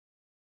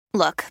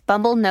Look,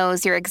 Bumble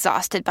knows you're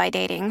exhausted by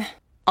dating.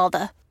 All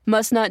the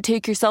must not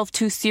take yourself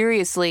too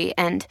seriously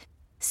and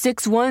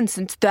 6'1"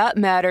 since that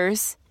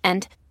matters.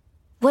 And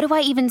what do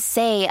I even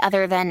say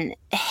other than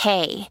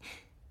hey?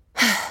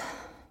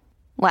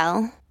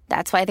 Well,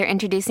 that's why they're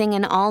introducing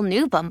an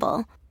all-new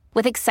Bumble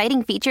with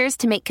exciting features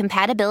to make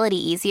compatibility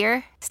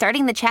easier,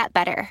 starting the chat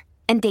better,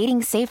 and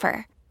dating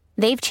safer.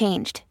 They've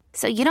changed,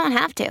 so you don't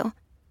have to.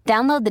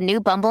 Download the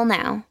new Bumble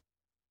now.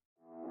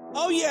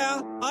 Oh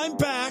yeah, I'm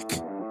back.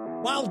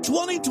 While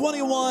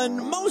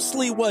 2021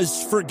 mostly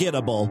was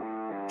forgettable,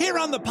 here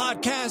on the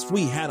podcast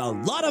we had a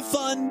lot of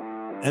fun,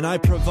 and I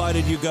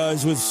provided you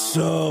guys with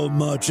so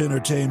much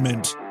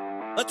entertainment.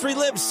 Let's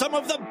relive some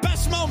of the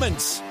best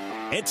moments.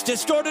 It's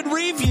Distorted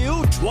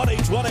Review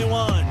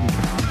 2021.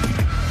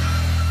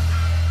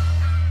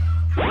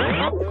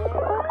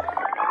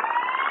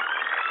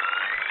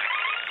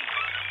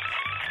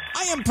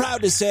 I am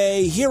proud to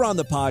say here on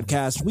the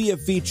podcast we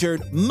have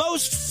featured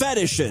most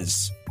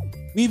fetishes.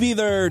 We've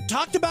either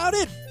talked about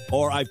it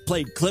or I've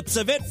played clips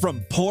of it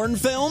from porn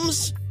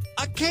films.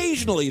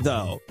 Occasionally,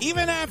 though,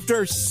 even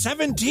after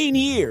 17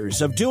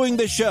 years of doing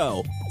the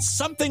show,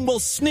 something will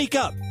sneak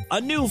up. A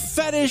new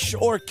fetish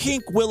or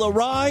kink will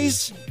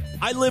arise.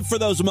 I live for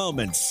those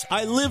moments.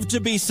 I live to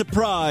be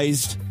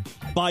surprised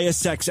by a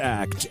sex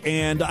act.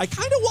 And I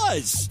kind of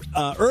was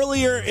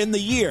earlier in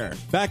the year,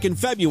 back in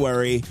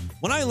February,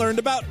 when I learned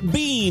about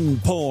bean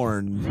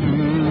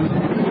porn.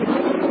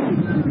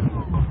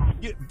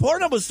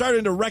 Pornhub was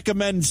starting to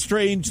recommend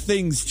strange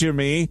things to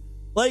me,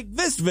 like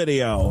this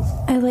video.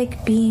 I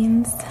like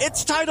beans.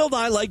 It's titled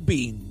I Like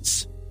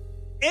Beans.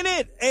 In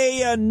it,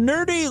 a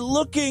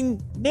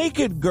nerdy-looking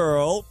naked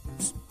girl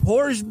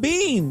pours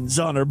beans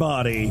on her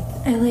body.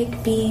 I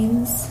like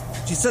beans.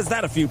 She says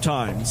that a few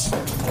times.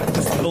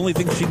 It's the only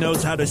thing she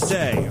knows how to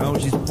say. Oh,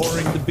 she's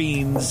pouring the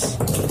beans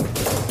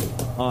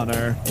on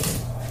her.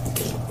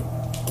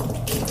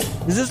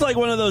 Is this like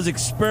one of those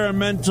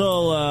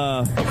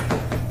experimental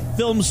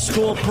film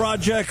school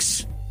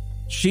projects?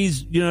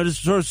 She's,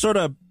 just sort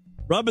of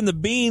rubbing the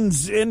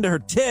beans into her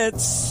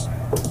tits.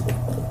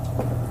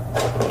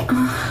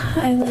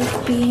 I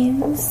like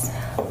beans.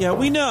 Yeah,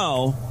 we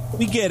know.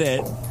 We get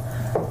it.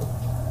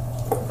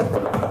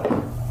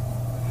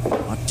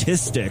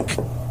 Autistic.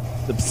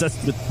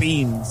 Obsessed with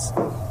beans.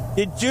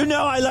 Did you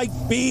know I like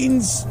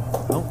beans?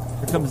 Oh,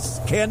 here comes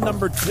can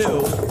number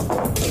 2.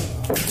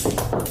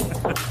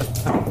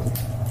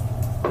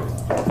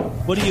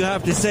 What do you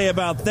have to say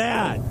about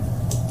that?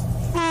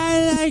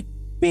 I like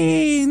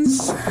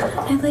beans.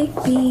 I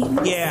like beans.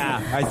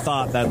 Yeah, I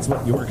thought that's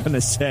what you were going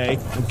to say.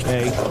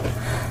 Okay.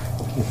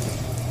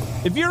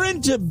 If you're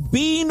into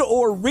bean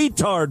or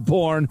retard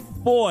porn,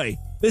 boy,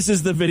 this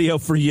is the video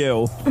for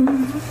you.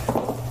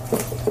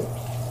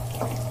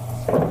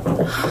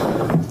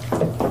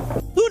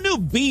 Who knew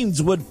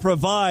beans would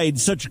provide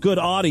such good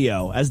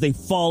audio as they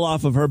fall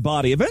off of her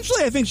body?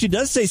 Eventually, I think she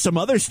does say some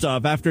other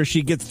stuff after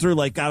she gets through,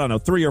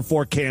 3 or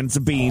 4 cans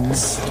of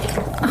beans.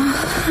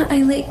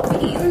 I like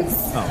beans.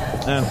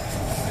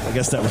 Oh, I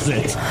guess that was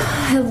it.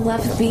 I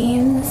love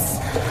beans.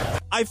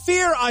 I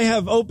fear I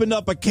have opened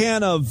up a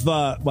can of,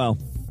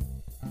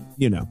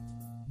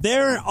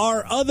 There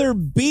are other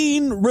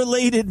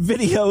bean-related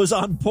videos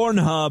on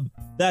Pornhub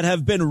that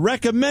have been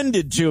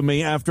recommended to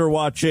me after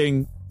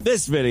watching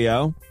this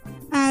video.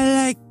 I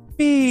like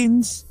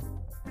beans.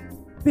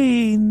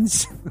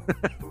 Beans.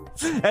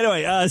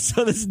 Anyway,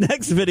 so this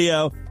next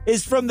video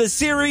is from the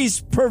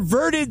series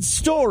Perverted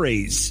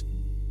Stories.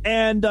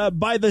 And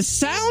by the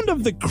sound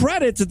of the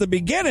credits at the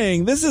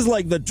beginning, this is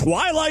like the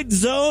Twilight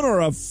Zone or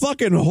a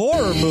fucking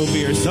horror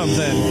movie or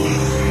something.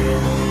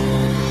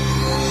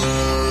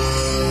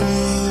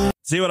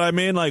 See what I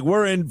mean?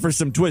 We're in for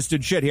some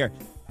twisted shit here.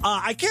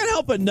 I can't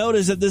help but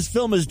notice that this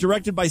film is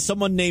directed by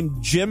someone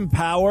named Jim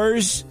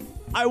Powers.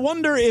 I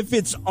wonder if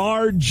it's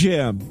our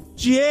Jim.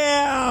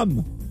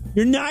 Jim!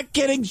 You're not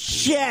getting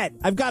shit!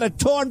 I've got a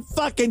torn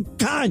fucking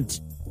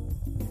cunt!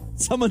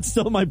 Someone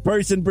stole my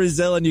purse in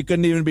Brazil and you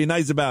couldn't even be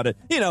nice about it.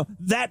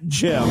 That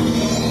Jim.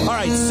 All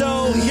right,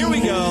 so here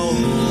we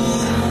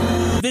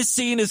go. This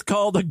scene is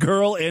called A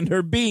Girl and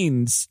Her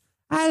Beans.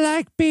 I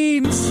like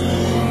beans.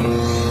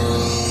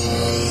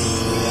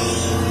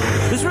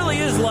 This really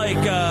is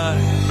like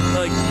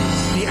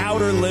The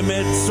Outer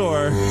Limits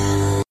or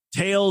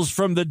Tales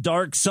from the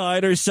Dark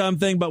Side or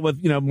something, but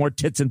with, more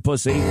tits and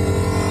pussy.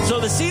 So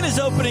the scene is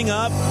opening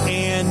up,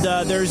 and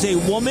there's a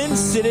woman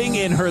sitting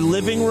in her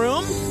living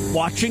room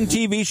watching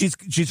TV.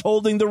 She's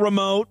holding the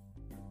remote,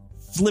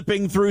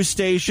 flipping through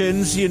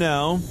stations,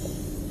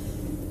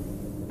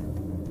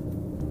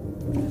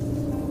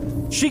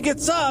 She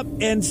gets up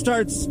and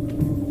starts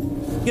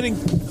getting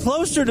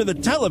closer to the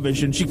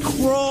television. She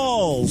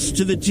crawls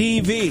to the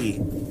TV,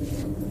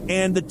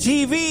 and the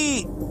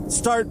TV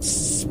starts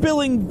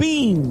spilling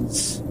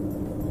beans.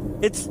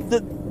 It's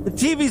the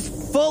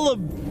TV's full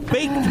of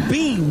baked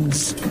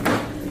beans.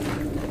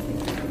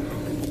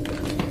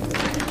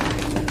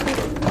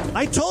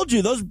 I told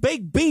you, those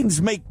baked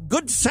beans make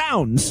good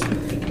sounds.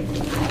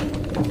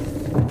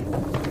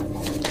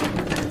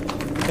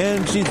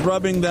 and she's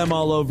rubbing them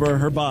all over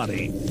her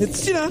body.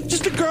 It's,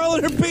 just a girl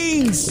and her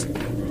beans.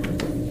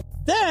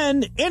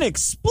 Then,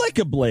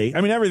 inexplicably, I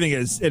mean, everything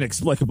is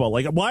inexplicable.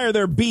 Like, why are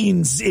there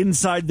beans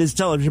inside this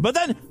television? But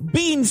then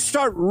beans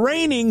start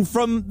raining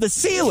from the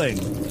ceiling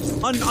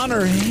on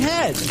her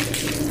head.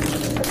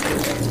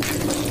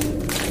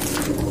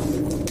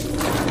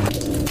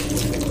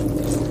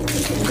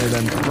 They're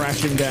then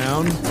crashing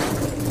down.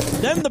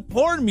 Then the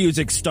porn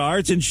music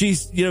starts, and she,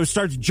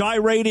 starts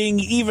gyrating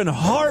even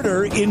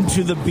harder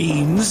into the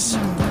beans.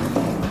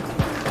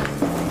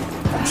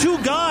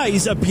 Two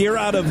guys appear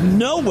out of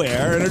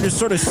nowhere and are just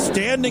sort of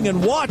standing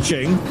and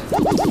watching.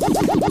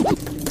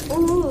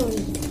 Ooh.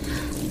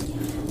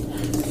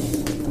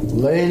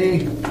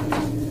 Lady,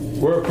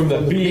 we're from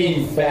the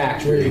bean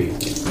factory.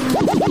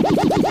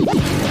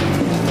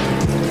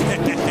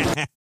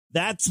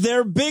 That's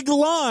their big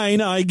line,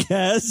 I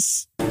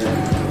guess.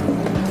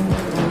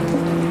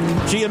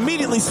 She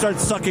immediately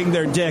starts sucking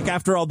their dick.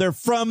 After all, they're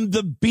from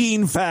the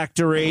bean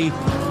factory.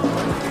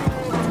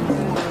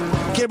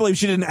 Can't believe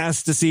she didn't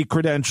ask to see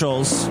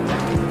credentials.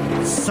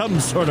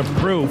 Some sort of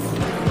proof.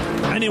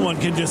 Anyone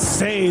can just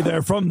say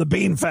they're from the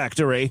bean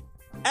factory.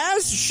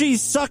 As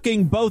she's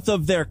sucking both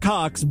of their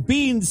cocks,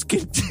 beans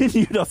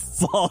continue to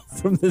fall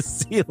from the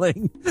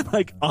ceiling,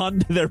 like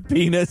onto their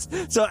penis.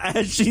 So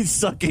as she's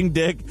sucking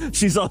dick,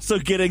 she's also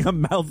getting a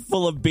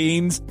mouthful of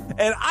beans.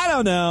 And I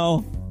don't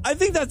know. I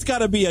think that's got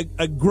to be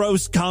a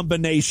gross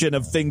combination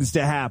of things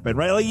to happen,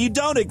 right? Like, you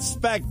don't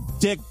expect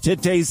dick to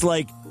taste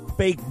like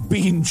baked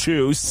bean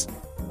juice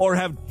or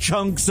have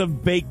chunks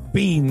of baked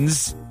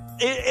beans.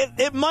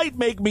 It might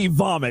make me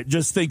vomit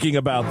just thinking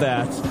about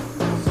that.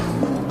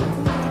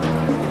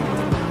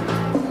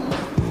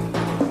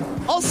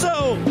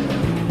 Also,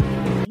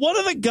 one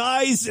of the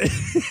guys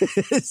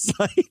is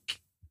like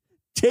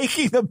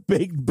taking a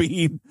baked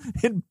bean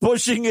and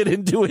pushing it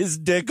into his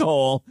dick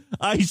hole.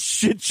 I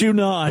shit you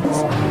not.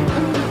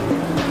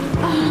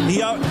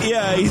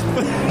 He's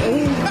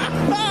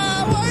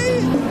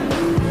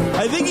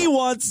I think he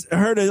wants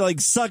her to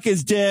like suck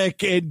his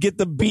dick and get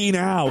the bean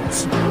out.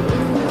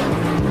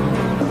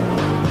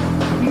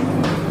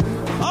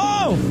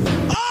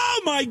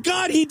 Oh my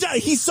God, he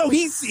does. He's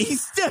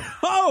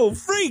oh,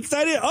 freaks.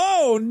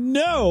 Oh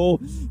no.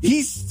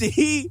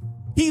 He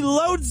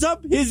loads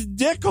up his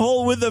dick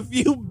hole with a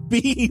few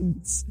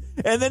beans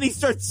and then he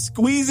starts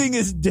squeezing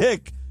his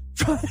dick,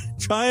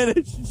 trying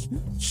to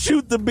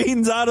shoot the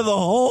beans out of the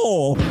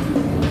hole.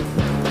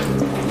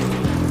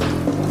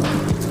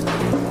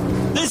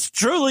 This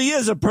truly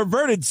is a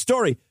perverted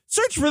story.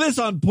 Search for this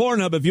on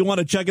Pornhub if you want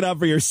to check it out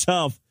for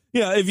yourself.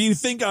 Yeah, if you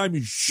think I'm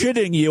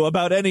shitting you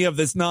about any of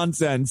this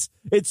nonsense,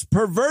 it's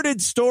Perverted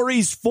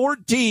Stories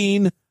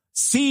 14,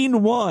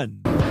 Scene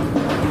 1.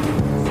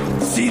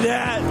 See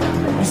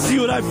that? You see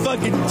what I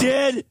fucking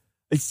did?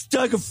 I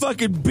stuck a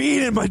fucking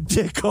bean in my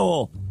dick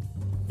hole.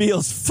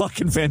 Feels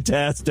fucking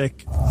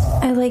fantastic.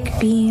 I like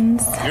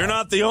beans. You're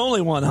not the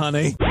only one,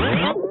 honey.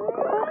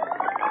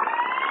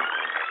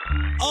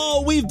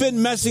 Oh, we've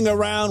been messing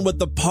around with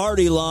the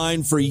party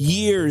line for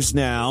years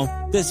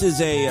now. This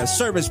is a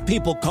service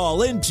people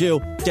call into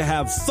to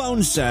have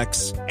phone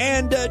sex.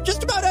 And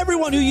just about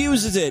everyone who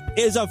uses it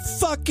is a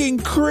fucking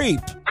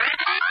creep.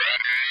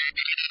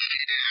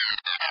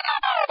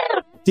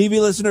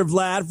 TV listener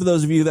Vlad, for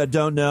those of you that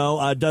don't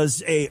know,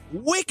 does a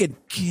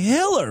wicked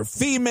killer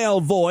female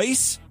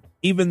voice,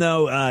 even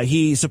though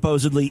he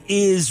supposedly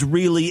is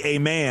really a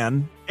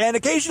man. And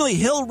occasionally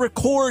he'll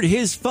record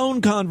his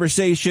phone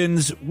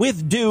conversations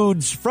with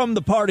dudes from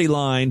the party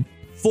line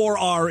for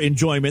our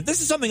enjoyment.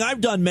 This is something I've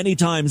done many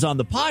times on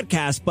the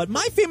podcast, but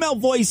my female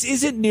voice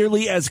isn't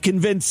nearly as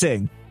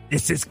convincing.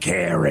 This is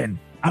Karen.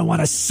 I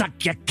want to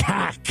suck your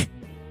cock.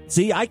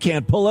 See, I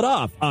can't pull it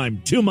off.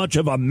 I'm too much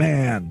of a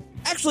man.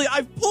 Actually,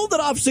 I've pulled it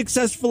off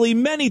successfully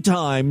many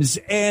times,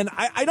 and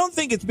I don't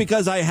think it's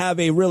because I have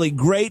a really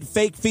great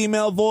fake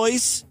female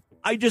voice.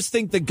 I just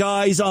think the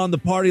guys on the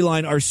party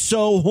line are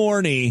so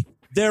horny,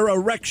 their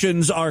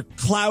erections are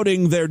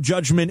clouding their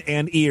judgment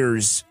and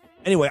ears.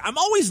 Anyway, I'm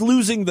always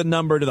losing the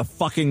number to the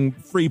fucking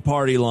free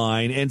party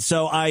line, and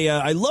so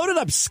I loaded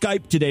up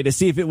Skype today to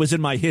see if it was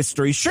in my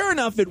history. Sure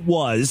enough, it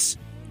was,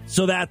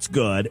 so that's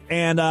good.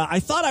 And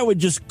I thought I would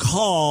just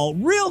call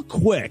real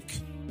quick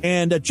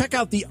and check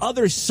out the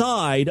other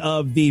side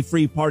of the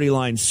free party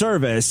line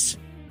service.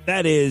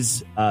 That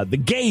is the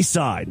gay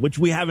side, which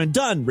we haven't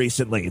done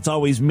recently. It's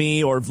always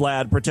me or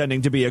Vlad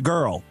pretending to be a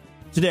girl.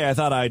 Today, I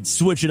thought I'd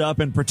switch it up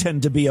and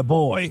pretend to be a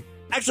boy.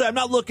 Actually, I'm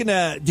not looking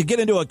to get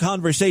into a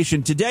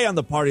conversation today on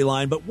the party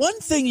line, but one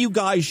thing you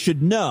guys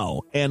should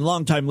know, and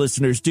longtime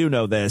listeners do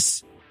know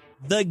this,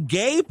 the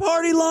gay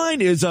party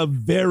line is a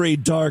very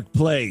dark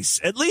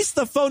place, at least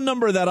the phone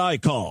number that I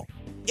call.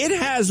 It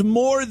has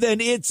more than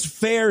its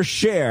fair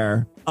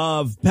share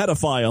of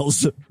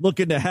pedophiles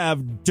looking to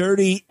have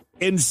dirty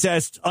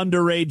incest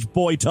underage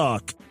boy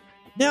talk.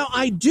 Now,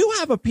 I do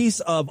have a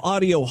piece of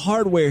audio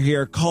hardware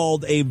here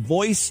called a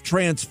voice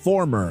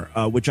transformer,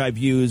 which I've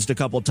used a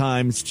couple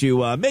times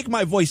to make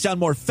my voice sound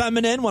more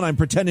feminine when I'm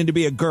pretending to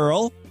be a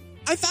girl.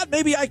 I thought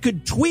maybe I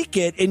could tweak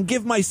it and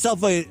give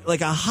myself a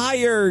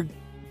higher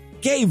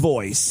gay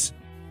voice.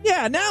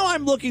 Yeah, now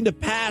I'm looking to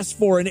pass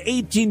for an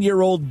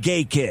 18-year-old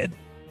gay kid.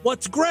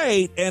 What's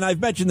great, and I've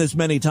mentioned this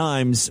many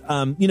times,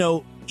 even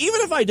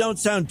if I don't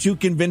sound too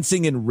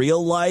convincing in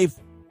real life,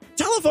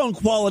 telephone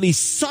quality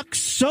sucks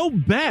so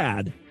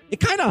bad, it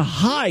kind of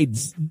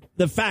hides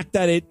the fact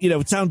that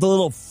it sounds a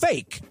little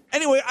fake.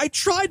 Anyway, I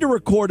tried to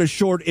record a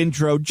short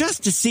intro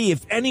just to see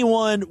if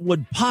anyone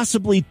would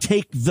possibly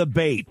take the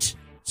bait.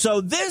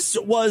 So this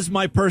was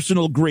my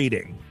personal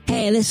greeting.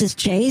 Hey, this is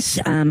Chase.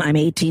 I'm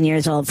 18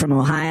 years old from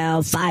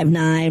Ohio,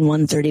 5'9",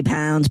 130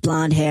 pounds,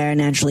 blonde hair,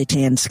 naturally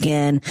tan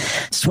skin,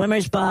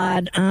 swimmer's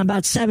bod,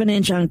 about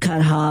 7-inch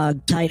uncut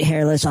hog, tight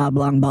hairless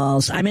oblong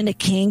balls. I'm into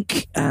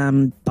kink,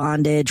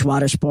 bondage,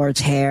 water sports,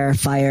 hair,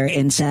 fire,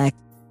 insect,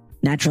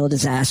 natural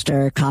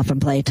disaster, coffin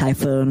play,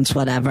 typhoons,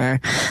 whatever.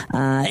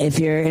 If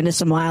you're into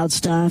some wild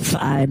stuff,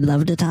 I'd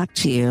love to talk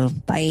to you.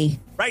 Bye.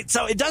 Right,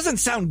 so it doesn't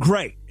sound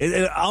great.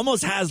 It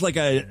almost has like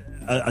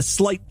a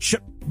slight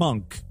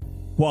chipmunk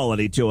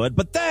quality to it.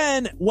 But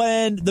then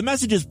when the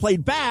message is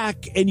played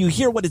back and you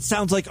hear what it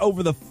sounds like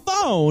over the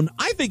phone,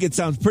 I think it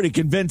sounds pretty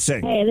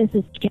convincing. Hey, this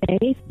is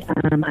Chase.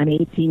 I'm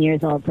 18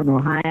 years old from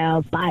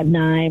Ohio,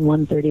 5'9",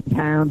 130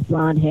 pounds,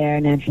 blonde hair,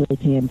 naturally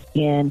tan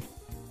skin,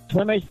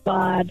 swimmer's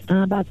bod,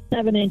 about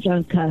 7-inch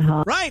uncut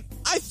hog. Right,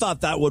 I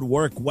thought that would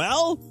work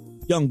well.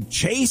 Young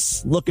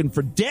Chase, looking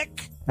for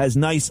dick, has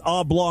nice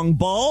oblong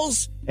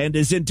balls, and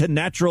is into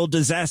natural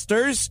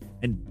disasters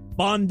and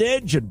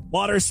bondage and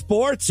water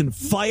sports and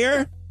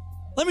fire.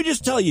 Let me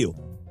just tell you,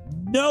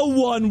 no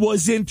one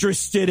was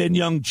interested in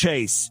young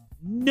Chase.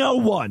 No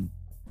one.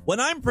 When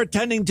I'm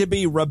pretending to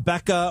be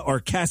Rebecca or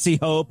Cassie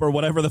Hope or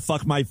whatever the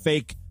fuck my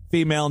fake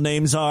female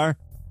names are,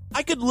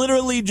 I could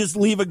literally just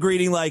leave a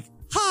greeting like,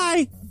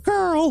 hi,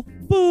 girl,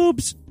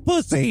 boobs,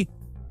 pussy,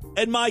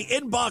 and my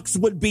inbox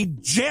would be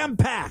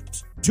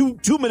jam-packed 2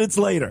 minutes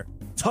later.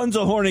 Tons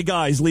of horny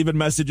guys leaving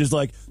messages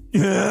like,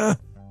 yeah,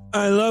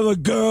 I love a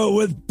girl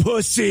with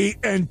pussy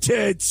and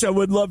tits. I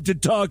would love to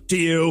talk to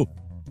you.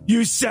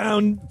 You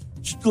sound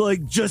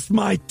like just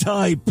my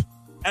type.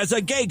 As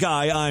a gay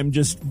guy, I'm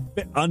just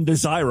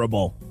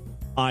undesirable.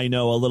 I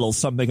know a little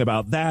something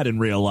about that in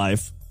real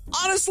life.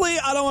 Honestly,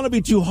 I don't want to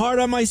be too hard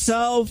on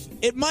myself.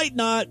 It might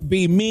not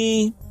be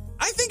me.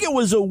 I think it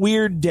was a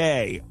weird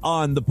day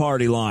on the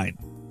party line.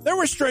 There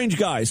were strange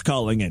guys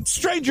calling in,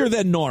 stranger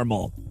than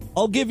normal.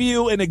 I'll give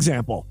you an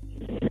example.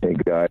 Hey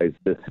guys,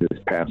 this is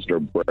Pastor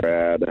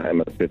Brad.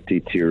 I'm a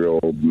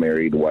 52-year-old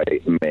married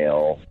white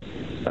male,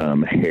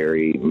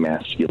 hairy,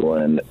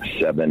 masculine,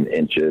 7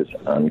 inches,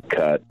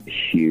 uncut,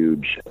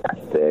 huge,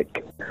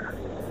 thick.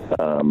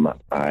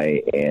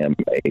 I am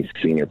a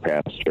senior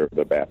pastor of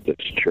the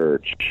Baptist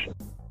Church.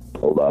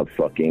 Love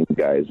fucking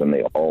guys on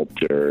the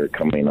altar,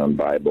 coming on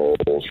Bibles.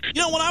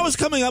 You know, when I was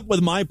coming up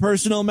with my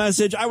personal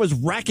message, I was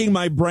racking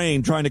my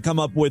brain trying to come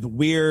up with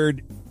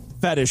weird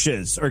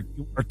fetishes or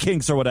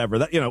kinks or whatever.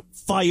 That,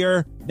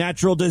 fire,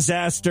 natural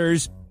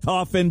disasters,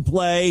 coffin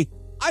play.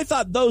 I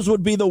thought those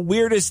would be the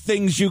weirdest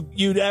things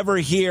you'd ever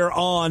hear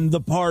on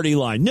the party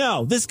line.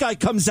 No, this guy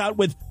comes out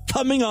with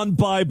coming on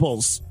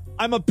Bibles.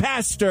 I'm a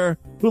pastor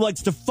who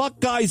likes to fuck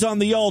guys on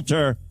the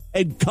altar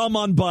and come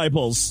on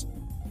Bibles.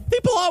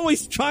 People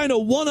always trying to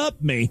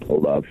one-up me.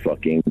 Love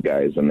fucking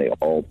guys on the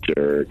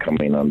altar,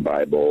 coming on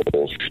Bibles.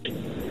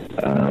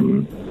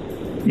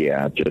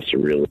 Just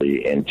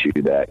really into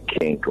that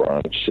kink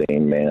launch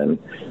scene, man,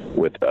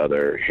 with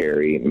other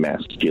hairy,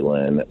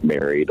 masculine,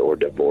 married or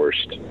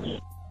divorced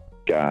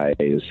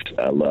guys.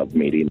 I love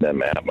meeting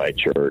them at my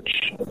church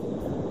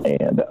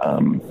and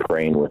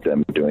praying with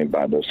them, doing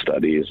Bible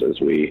studies as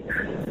we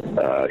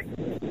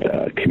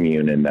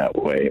commune in that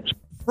way.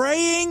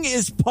 Praying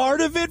is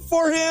part of it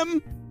for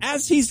him?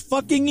 As he's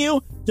fucking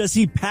you, does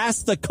he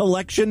pass the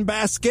collection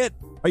basket?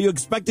 Are you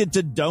expected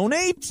to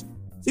donate?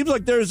 Seems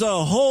like there's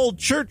a whole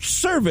church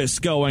service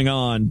going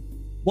on.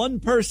 One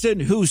person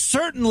who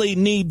certainly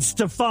needs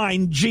to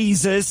find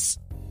Jesus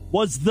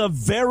was the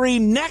very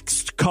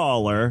next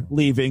caller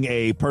leaving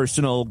a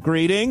personal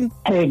greeting.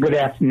 Hey, good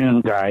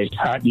afternoon, guys.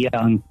 Hot,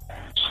 young,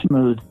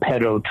 smooth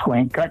pedo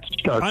twink.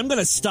 I'm going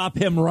to stop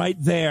him right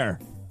there.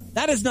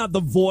 That is not the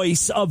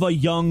voice of a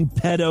young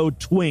pedo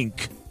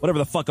twink. Whatever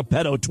the fuck a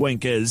pedo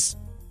twink is.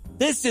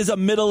 This is a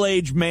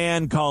middle-aged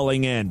man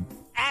calling in.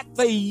 At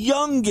the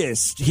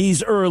youngest,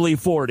 he's early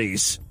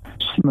 40s.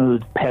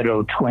 Smooth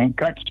pedo twink.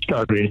 Got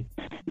started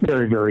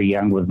very, very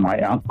young with my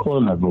uncle,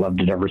 and I've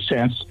loved it ever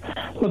since.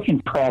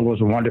 Looking for all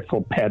those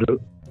wonderful pedo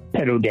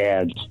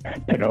dads,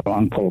 pedo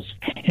uncles,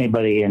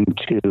 anybody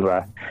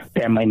into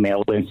family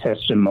male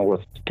incest and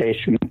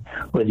molestation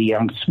with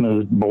young,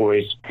 smooth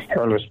boys,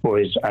 hairless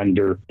boys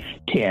under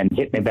 10.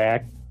 Hit me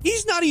back.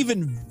 He's not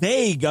even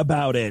vague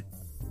about it.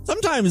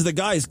 Sometimes the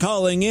guys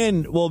calling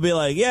in will be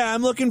like, yeah,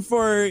 I'm looking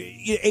for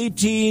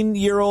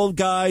 18-year-old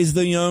guys.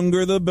 The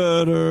younger, the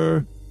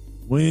better.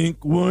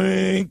 Wink,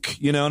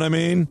 wink. You know what I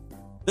mean?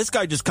 This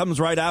guy just comes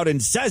right out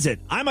and says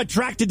it. I'm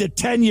attracted to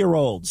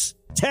 10-year-olds.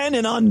 10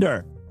 and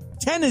under.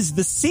 10 is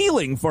the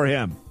ceiling for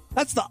him.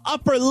 That's the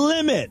upper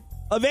limit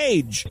of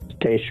age.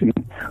 Station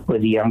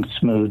with young,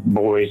 smooth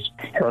boys,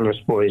 hairless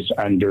boys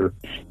under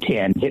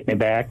 10. Hit me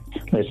back.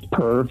 Let's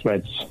perv.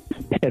 Let's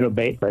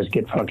pedobate. Let's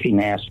get fucking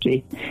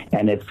nasty.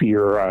 And if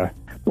you're a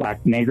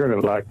black nigger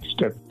that likes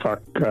to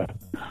fuck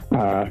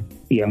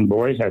young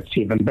boys, that's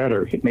even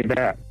better. Hit me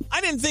back. I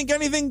didn't think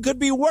anything could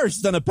be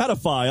worse than a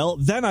pedophile.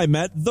 Then I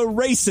met the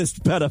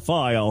racist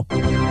pedophile.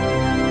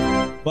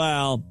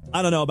 Well,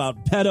 I don't know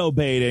about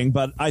pedobaiting,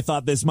 but I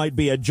thought this might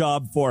be a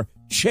job for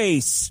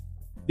Chase,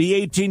 the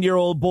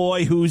 18-year-old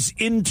boy who's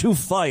into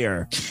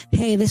fire.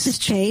 Hey, this is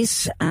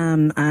Chase.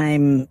 I'm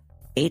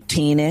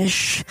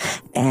 18-ish,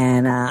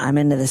 and I'm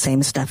into the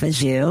same stuff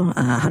as you.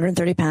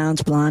 130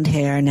 pounds, blonde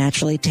hair,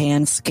 naturally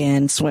tan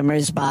skin,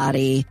 swimmer's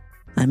body.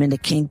 I'm into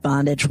kink,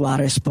 bondage,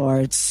 water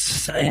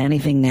sports,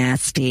 anything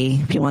nasty.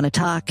 If you want to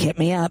talk, hit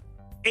me up.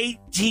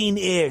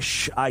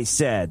 18-ish, I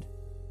said.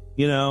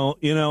 You know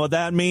what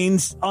that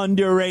means?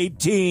 Under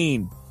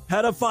 18.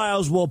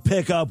 Pedophiles will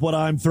pick up what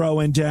I'm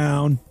throwing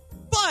down.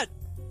 But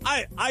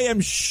I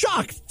am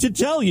shocked to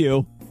tell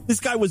you, this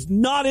guy was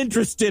not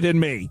interested in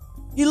me.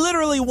 He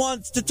literally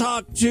wants to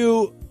talk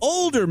to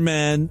older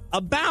men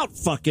about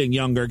fucking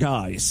younger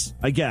guys,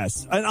 I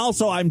guess. And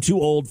also, I'm too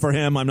old for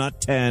him. I'm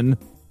not 10.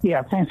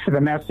 Yeah, thanks for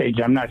the message.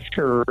 I'm not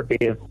sure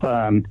if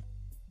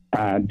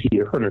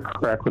you heard it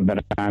correctly,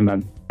 but I'm a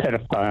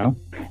pedophile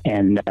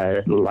and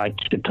like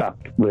to talk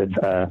with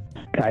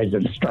guys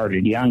that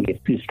started young. If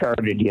you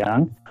started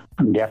young,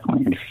 I'm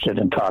definitely interested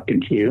in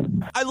talking to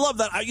you. I love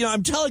that.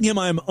 I'm telling him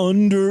I'm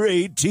under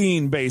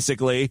 18,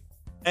 basically,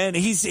 and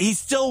he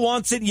still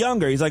wants it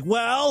younger. He's like,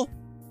 well,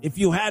 if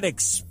you had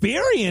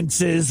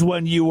experiences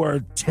when you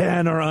were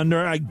 10 or under,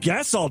 I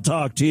guess I'll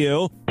talk to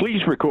you.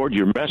 Please record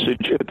your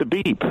message at the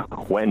beep.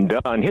 When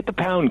done, hit the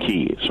pound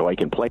key so I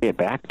can play it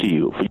back to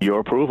you for your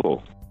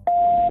approval.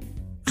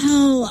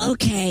 Oh,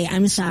 okay.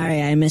 I'm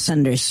sorry. I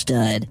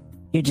misunderstood.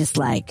 You're just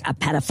like a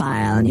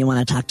pedophile and you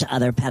want to talk to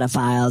other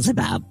pedophiles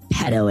about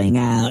pedoing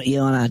out. You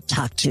don't want to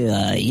talk to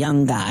a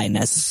young guy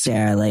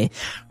necessarily.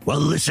 Well,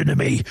 listen to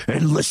me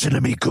and listen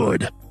to me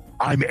good.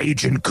 I'm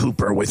Agent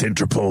Cooper with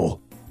Interpol.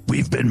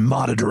 We've been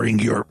monitoring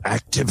your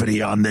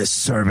activity on this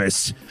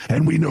service,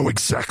 and we know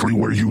exactly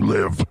where you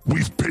live.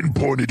 We've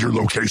pinpointed your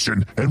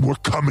location, and we're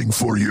coming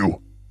for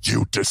you.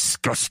 You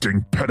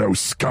disgusting pedo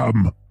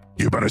scum.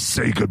 You better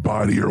say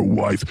goodbye to your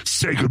wife.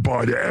 Say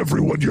goodbye to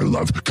everyone you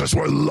love, because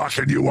we're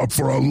locking you up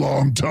for a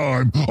long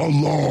time. A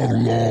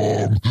long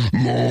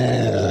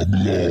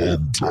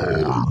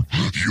time.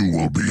 You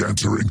will be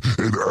entering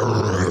an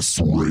ass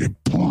rape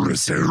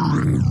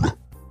prison.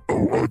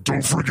 Oh,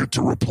 don't forget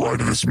to reply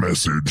to this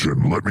message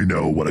and let me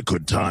know what a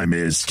good time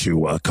is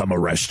to come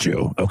arrest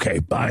you. Okay,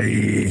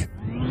 bye.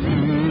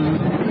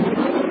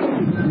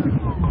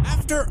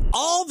 After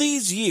all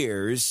these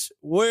years,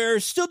 we're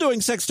still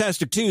doing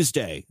Sextastic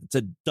Tuesday. It's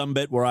a dumb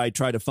bit where I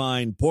try to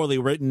find poorly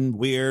written,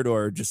 weird,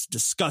 or just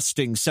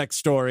disgusting sex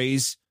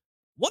stories.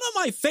 One of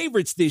my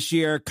favorites this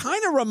year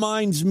kind of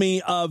reminds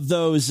me of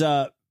those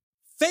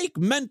fake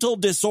mental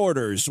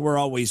disorders we're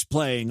always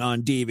playing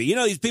on DV. You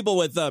know, these people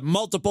with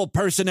multiple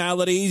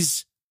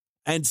personalities,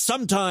 and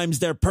sometimes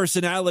their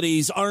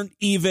personalities aren't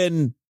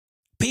even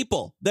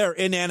people. They're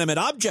inanimate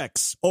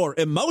objects or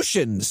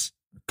emotions,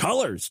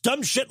 colors,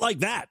 dumb shit like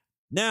that.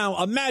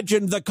 Now,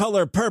 imagine the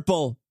color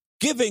purple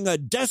giving a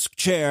desk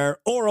chair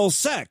oral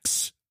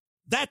sex.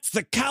 That's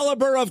the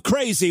caliber of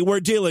crazy we're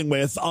dealing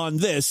with on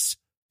this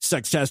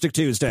Sextastic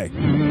Tuesday.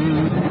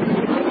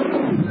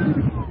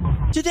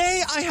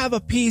 Today, I have a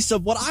piece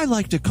of what I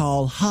like to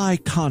call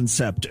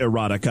high-concept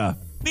erotica.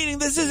 Meaning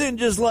this isn't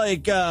just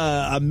like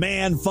a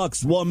man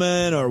fucks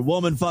woman or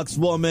woman fucks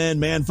woman,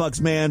 man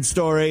fucks man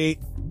story,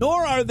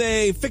 nor are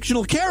they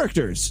fictional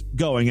characters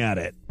going at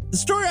it. The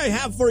story I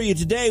have for you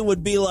today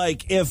would be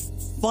like if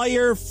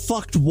fire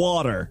fucked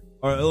water,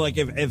 or like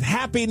if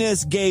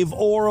happiness gave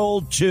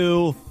oral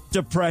to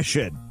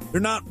depression. They're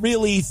not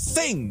really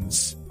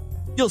things.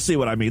 You'll see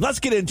what I mean. Let's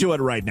get into it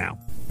right now.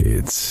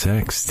 It's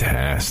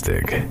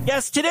sextastic.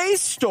 Yes,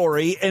 today's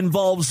story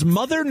involves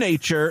Mother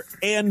Nature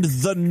and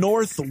the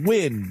North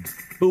Wind,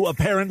 who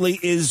apparently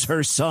is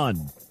her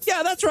son.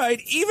 Yeah, that's right.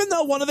 Even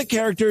though one of the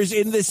characters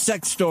in this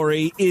sex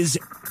story is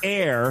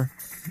air,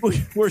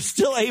 we're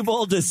still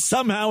able to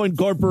somehow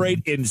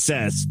incorporate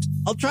incest.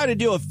 I'll try to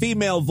do a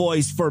female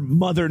voice for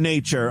Mother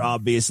Nature,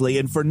 obviously,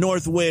 and for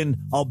North Wind,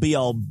 I'll be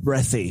all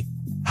breathy.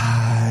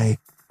 Hi,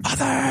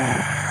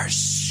 Mother.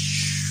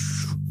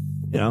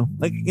 You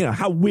know,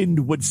 how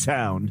wind would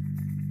sound.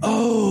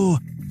 Oh,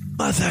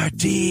 Mother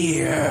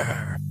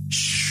dear.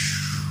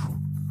 Shh.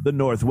 The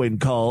North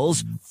Wind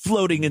calls,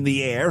 floating in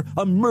the air,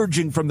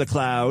 emerging from the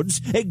clouds,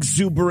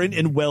 exuberant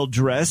and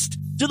well-dressed,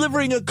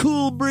 delivering a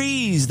cool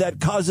breeze that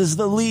causes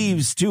the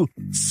leaves to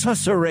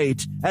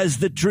susurrate as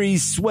the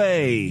trees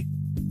sway.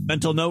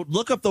 Mental note,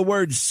 look up the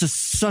word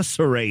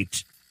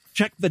susurrate.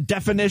 Check the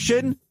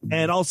definition,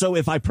 and also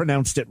if I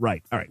pronounced it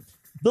right. All right.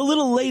 The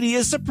little lady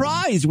is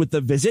surprised with the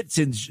visit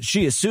since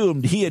she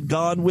assumed he had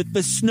gone with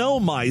the Snow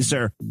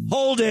Miser.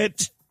 Hold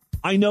it!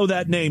 I know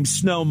that name,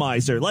 Snow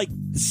Miser. Like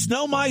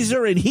Snow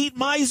Miser and Heat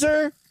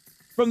Miser?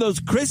 from those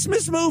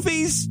Christmas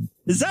movies?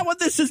 Is that what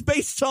this is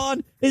based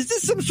on? Is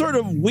this some sort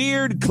of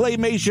weird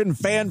claymation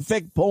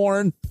fanfic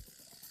porn?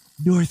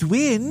 North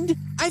Wind?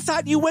 I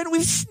thought you went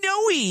with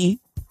Snowy.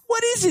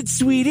 What is it,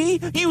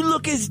 sweetie? You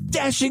look as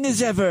dashing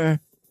as ever.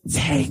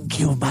 Thank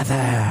you,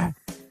 Mother.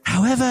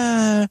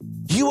 However,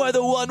 you are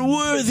the one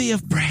worthy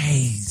of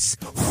praise.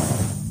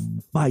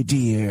 My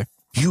dear,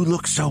 you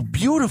look so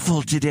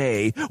beautiful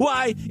today.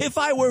 Why, if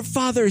I were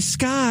Father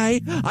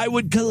Sky, I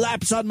would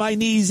collapse on my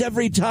knees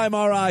every time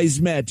our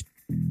eyes met.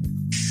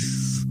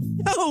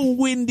 Oh,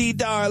 Windy,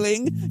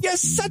 darling, you're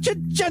such a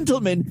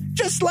gentleman,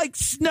 just like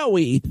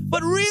Snowy.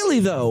 But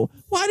really, though,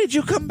 why did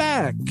you come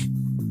back?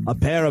 A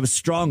pair of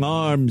strong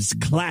arms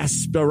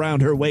clasped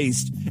around her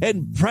waist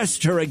and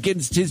pressed her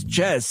against his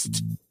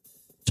chest.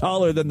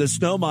 Taller than the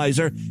snow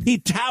miser, he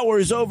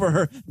towers over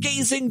her,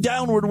 gazing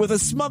downward with a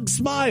smug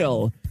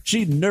smile.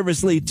 She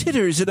nervously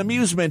titters in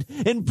amusement,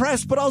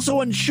 impressed but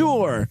also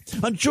unsure.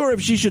 Unsure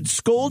if she should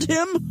scold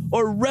him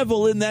or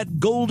revel in that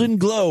golden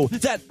glow,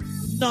 that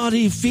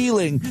naughty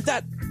feeling,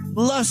 that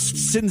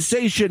lust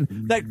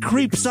sensation that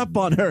creeps up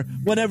on her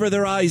whenever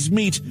their eyes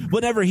meet,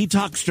 whenever he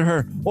talks to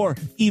her, or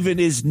even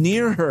is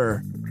near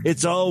her.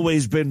 It's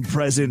always been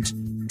present,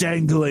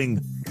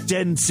 dangling,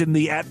 dense in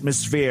the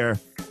atmosphere.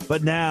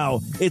 But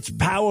now its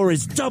power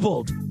is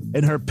doubled,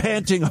 and her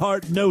panting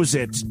heart knows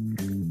it.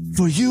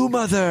 For you,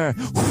 Mother.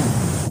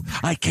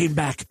 I came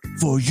back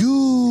for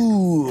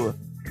you.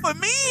 For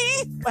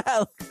me?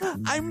 Well,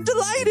 I'm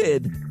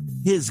delighted.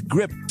 His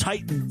grip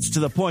tightens to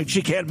the point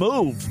she can't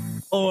move.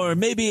 Or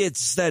maybe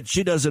it's that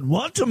she doesn't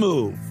want to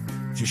move.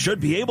 She should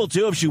be able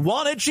to if she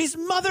wanted. She's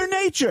Mother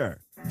Nature.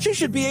 She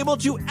should be able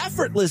to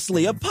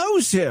effortlessly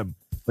oppose him.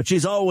 But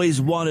she's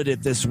always wanted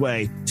it this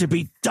way, to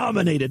be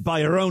dominated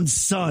by her own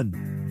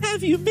son.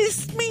 Have you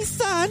missed me,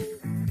 son?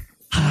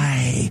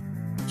 I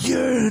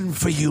yearn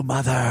for you,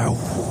 Mother.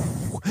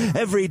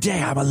 Every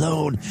day I'm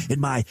alone in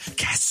my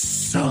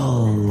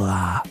castle.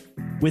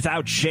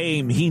 Without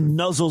shame, he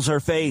nuzzles her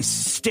face,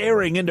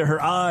 staring into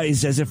her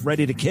eyes as if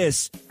ready to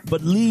kiss,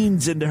 but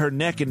leans into her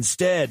neck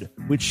instead,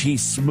 which he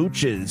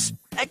smooches,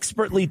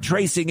 expertly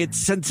tracing its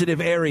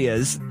sensitive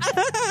areas.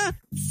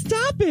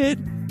 Stop it!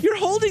 You're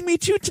holding me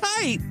too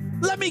tight!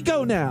 Let me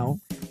go now!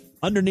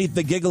 Underneath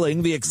the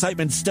giggling, the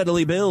excitement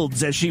steadily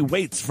builds as she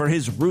waits for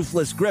his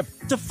ruthless grip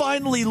to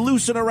finally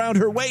loosen around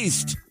her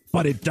waist.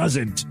 But it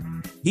doesn't.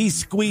 He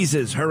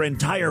squeezes her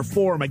entire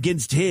form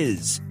against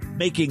his,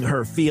 making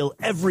her feel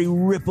every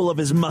ripple of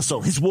his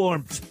muscle, his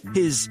warmth,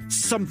 his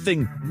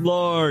something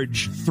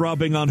large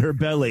throbbing on her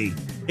belly.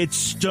 It's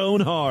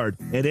stone hard,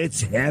 and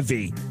it's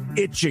heavy,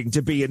 itching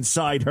to be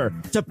inside her,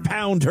 to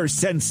pound her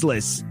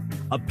senseless.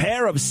 A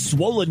pair of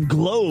swollen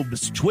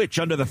globes twitch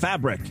under the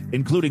fabric,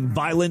 including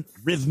violent,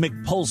 rhythmic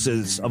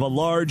pulses of a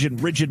large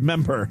and rigid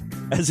member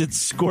as it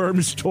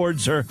squirms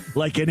towards her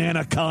like an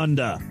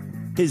anaconda.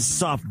 His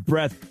soft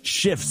breath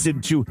shifts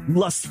into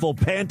lustful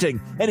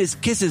panting, and his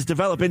kisses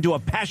develop into a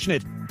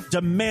passionate,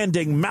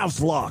 demanding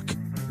mouthlock.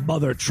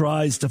 Mother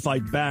tries to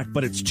fight back,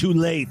 but it's too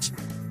late.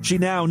 She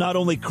now not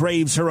only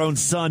craves her own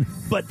son,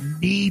 but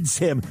needs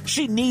him.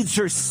 She needs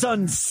her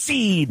son's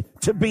seed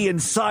to be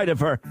inside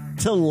of her,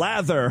 to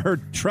lather her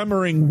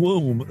tremoring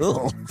womb,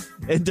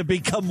 and to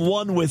become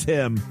one with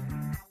him.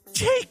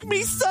 Take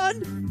me,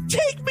 son!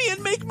 Take me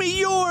and make me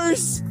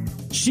yours!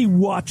 She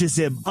watches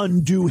him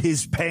undo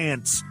his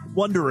pants,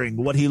 wondering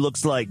what he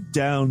looks like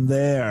down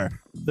there.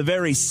 The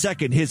very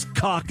second his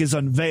cock is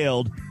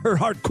unveiled, her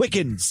heart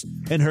quickens,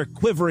 and her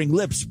quivering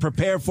lips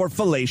prepare for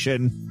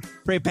fellation.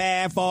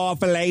 Prepare for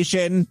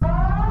fellation.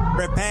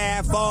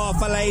 Prepare for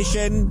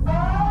fellation.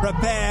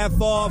 Prepare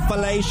for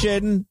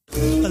fellation.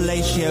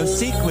 Fellatio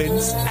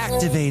sequence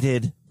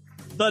activated.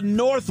 The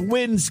North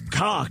Wind's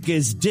cock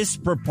is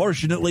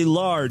disproportionately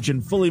large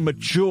and fully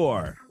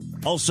mature.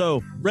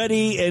 Also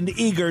ready and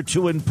eager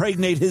to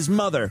impregnate his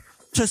mother,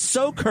 to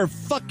soak her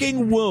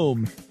fucking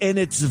womb in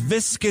its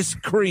viscous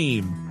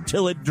cream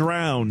till it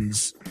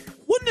drowns.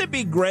 Wouldn't it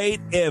be great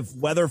if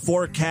weather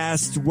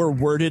forecasts were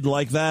worded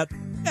like that?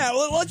 Yeah,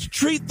 well, let's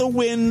treat the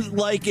wind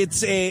like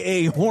it's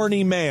a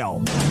horny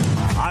male.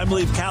 I'm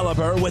Leaf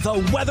Caliber with a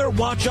Weather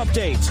Watch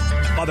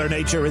update. Mother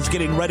Nature is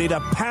getting ready to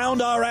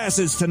pound our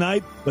asses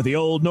tonight, with the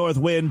old north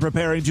wind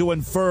preparing to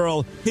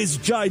unfurl his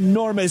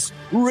ginormous,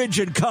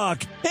 rigid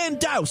cock and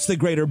douse the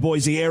greater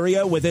Boise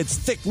area with its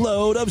thick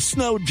load of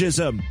snow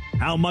jism.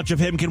 How much of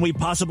him can we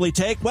possibly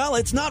take? Well,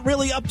 it's not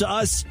really up to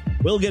us.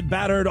 We'll get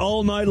battered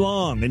all night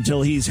long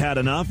until he's had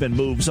enough and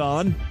moves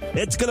on.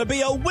 It's going to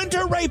be a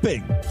winter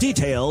raping.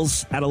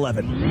 Details at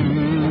 11.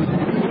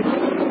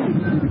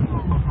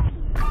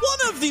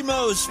 One of the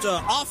most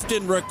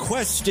often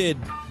requested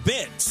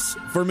bits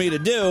for me to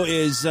do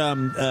is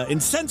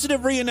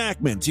insensitive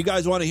reenactments. You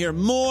guys want to hear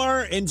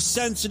more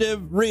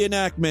insensitive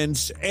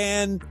reenactments,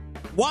 and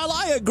while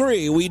I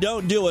agree we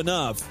don't do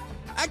enough,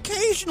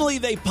 occasionally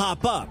they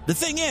pop up. The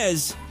thing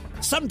is,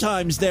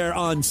 sometimes they're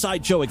on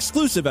Sideshow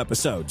exclusive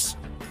episodes.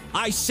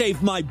 I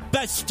save my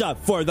best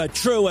stuff for the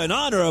true and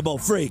honorable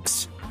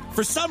freaks.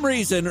 For some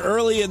reason,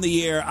 early in the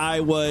year, I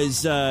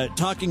was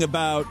talking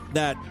about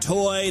that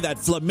toy, that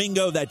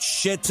flamingo that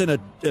shits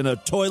in a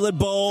toilet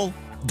bowl.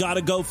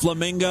 Gotta go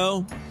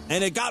flamingo.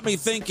 And it got me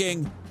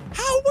thinking,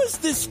 how was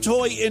this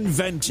toy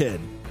invented?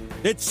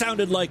 It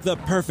sounded like the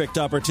perfect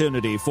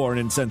opportunity for an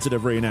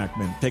insensitive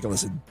reenactment. Take a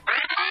listen.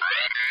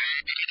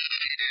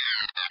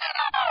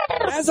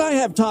 As I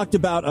have talked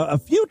about a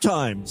few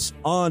times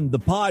on the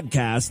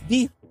podcast,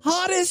 the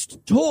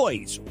hottest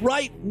toys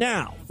right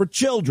now for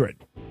children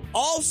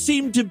all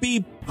seem to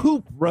be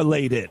poop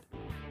related.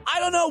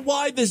 I don't know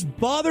why this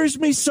bothers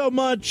me so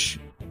much,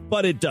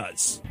 but it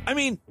does. I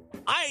mean,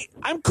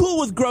 I'm cool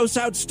with gross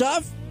out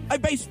stuff. I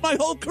based my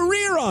whole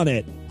career on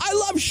it. I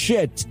love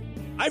shit.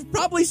 I've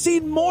probably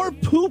seen more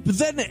poop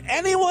than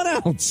anyone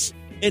else.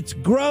 It's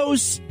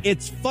gross.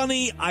 It's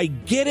funny. I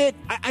get it.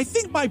 I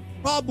think my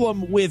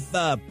problem with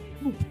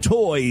poop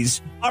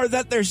toys are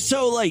that they're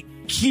so, like,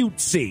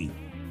 cutesy.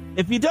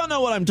 If you don't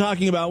know what I'm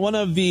talking about, one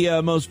of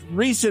the most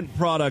recent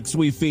products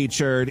we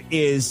featured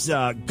is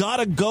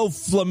Gotta Go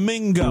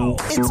Flamingo.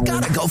 It's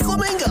Gotta Go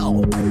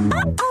Flamingo.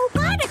 Uh-oh,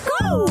 gotta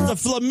go. It's a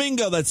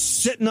flamingo that's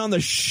sitting on the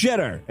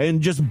shitter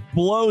and just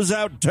blows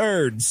out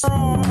turds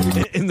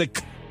in the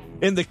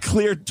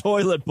clear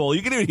toilet bowl.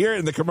 You can even hear it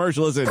in the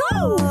commercial, isn't it?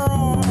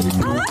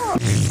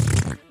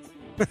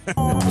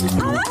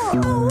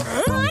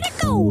 Gotta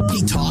go.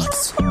 He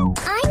talks.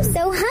 I'm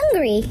so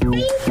hungry.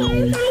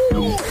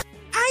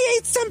 I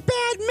ate some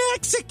bad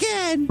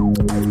Mexican.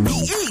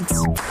 He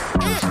eats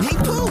and he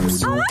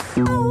poops. Gotta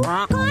go.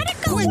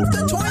 Quick,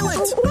 the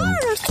toilet.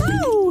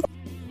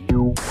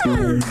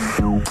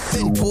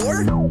 Then pour,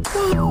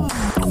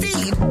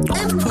 feed,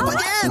 and poop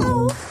again.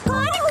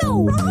 Gotta go.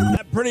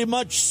 That pretty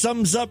much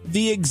sums up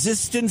the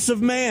existence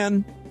of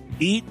man.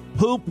 Eat,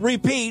 poop,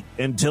 repeat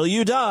until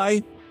you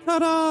die.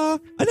 Ta-da!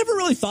 I never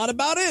really thought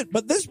about it,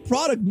 but this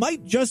product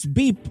might just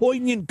be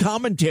poignant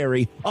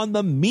commentary on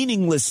the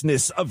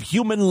meaninglessness of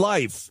human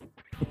life.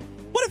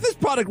 What if this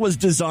product was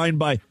designed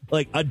by,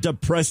 like, a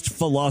depressed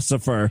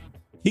philosopher?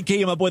 He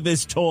came up with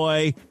this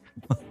toy,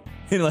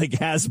 and, like,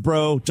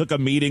 Hasbro took a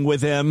meeting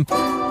with him.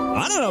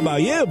 I don't know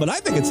about you, but I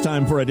think it's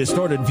time for a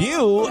distorted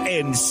view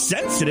and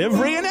sensitive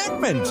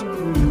reenactment.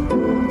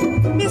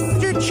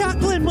 Mr.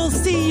 Chucklin will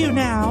see you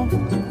now.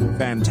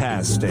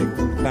 Fantastic.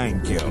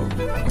 Thank you.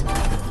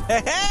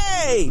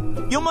 Hey!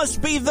 You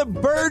must be the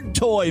bird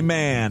toy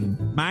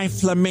man. My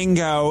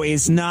flamingo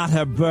is not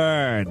a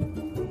bird.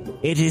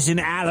 It is an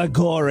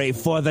allegory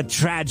for the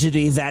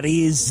tragedy that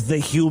is the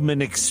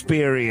human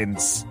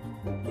experience.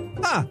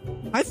 Huh.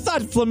 I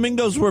thought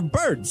flamingos were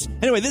birds.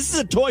 Anyway, this is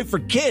a toy for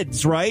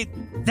kids, right?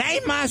 They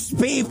must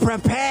be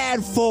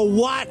prepared for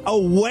what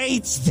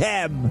awaits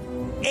them.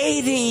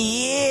 80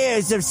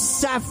 years of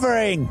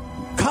suffering,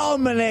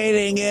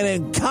 culminating in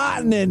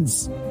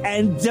incontinence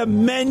and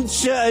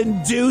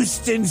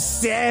dementia-induced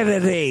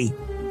insanity.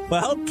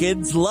 Well,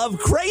 kids love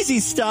crazy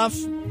stuff.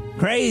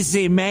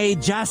 Crazy may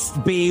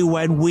just be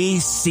when we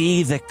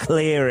see the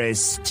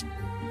clearest.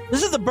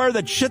 This is the bird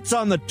that shits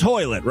on the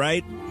toilet,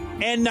 right?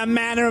 In the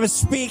manner of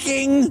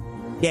speaking,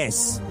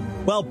 yes.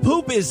 Well,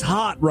 poop is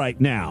hot right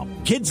now.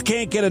 Kids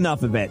can't get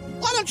enough of it.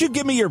 Why don't you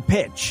give me your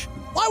pitch?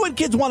 Why would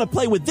kids want to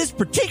play with this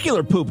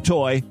particular poop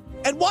toy?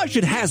 And why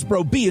should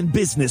Hasbro be in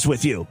business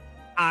with you?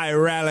 I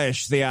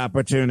relish the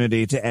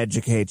opportunity to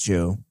educate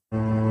you.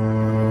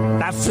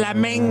 The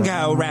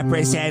flamingo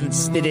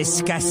represents the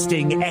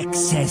disgusting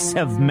excess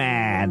of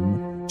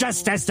man.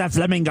 Just as the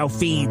flamingo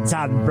feeds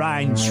on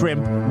brine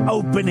shrimp,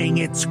 opening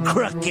its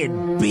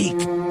crooked beak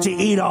to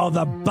eat all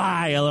the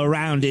bile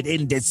around it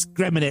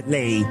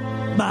indiscriminately.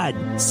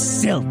 Mud,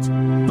 silt,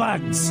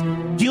 bugs.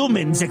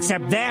 Humans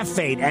accept their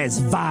fate as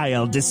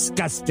vile,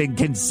 disgusting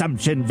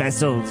consumption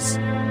vessels.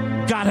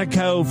 Gotta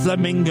go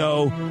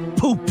flamingo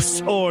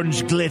poops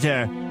orange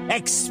glitter,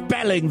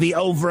 expelling the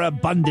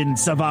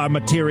overabundance of our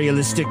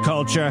materialistic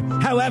culture.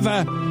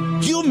 However,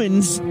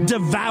 humans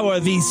devour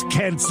these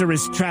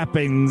cancerous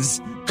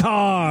trappings,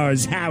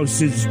 cars,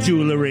 houses,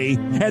 jewelry,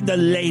 and the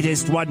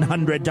latest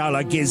 $100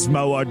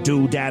 gizmo or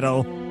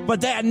doodaddle.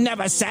 But they're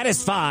never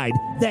satisfied.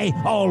 They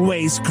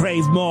always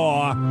crave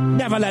more,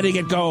 never letting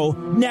it go,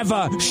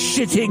 never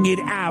shitting it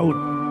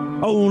out.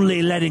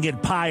 Only letting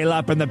it pile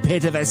up in the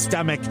pit of their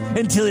stomach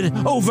until it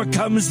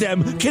overcomes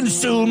them,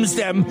 consumes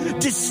them,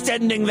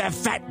 distending their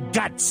fat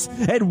guts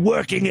and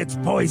working its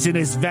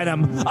poisonous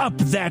venom up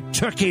their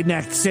turkey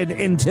necks and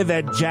into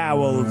their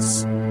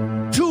jowls.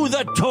 To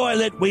the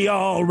toilet we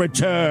all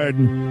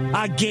return,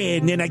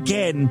 again and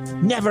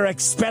again, never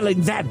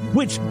expelling that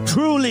which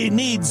truly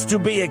needs to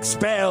be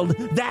expelled,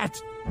 that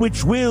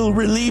which will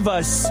relieve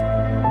us.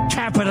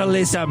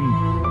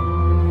 Capitalism.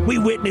 We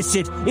witness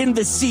it in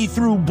the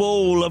see-through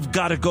bowl of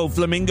Gotta Go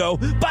Flamingo,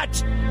 but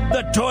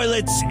the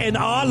toilets in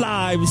our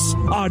lives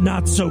are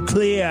not so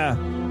clear.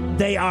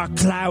 They are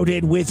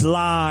clouded with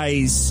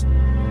lies.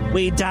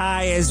 We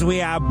die as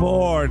we are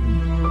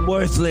born,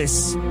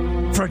 worthless,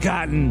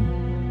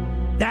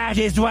 forgotten. That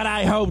is what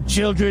I hope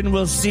children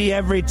will see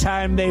every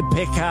time they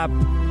pick up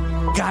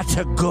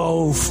Gotta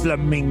Go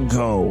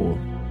Flamingo.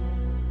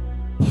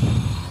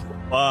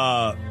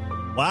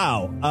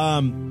 Wow.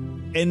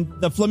 And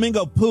the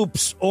flamingo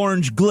poops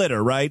orange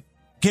glitter, right?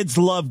 Kids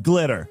love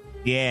glitter.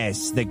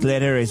 Yes, the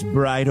glitter is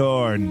bright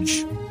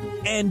orange.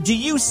 And do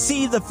you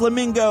see the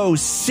flamingo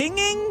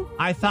singing?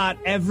 I thought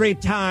every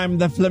time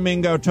the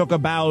flamingo took a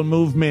bowel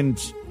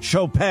movement,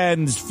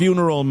 Chopin's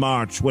funeral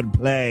march would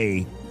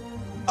play.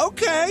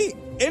 Okay,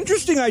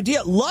 interesting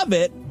idea. Love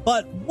it.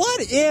 But what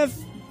if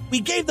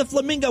we gave the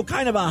flamingo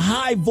kind of a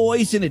high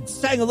voice and it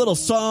sang a little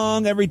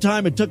song every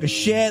time it took a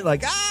shit?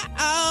 Like,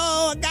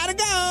 uh-oh, gotta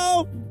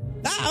go.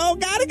 Uh-oh,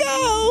 gotta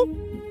go.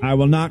 I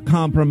will not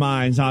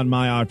compromise on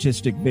my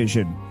artistic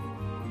vision.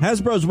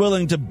 Hasbro's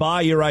willing to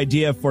buy your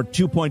idea for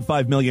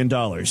 $2.5 million.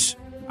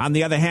 On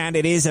the other hand,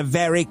 it is a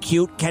very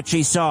cute,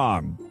 catchy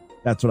song.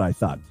 That's what I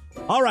thought.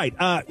 All right.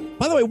 By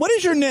the way, what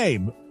is your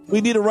name?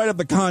 We need to write up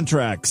the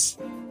contracts.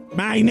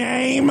 My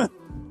name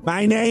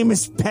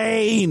is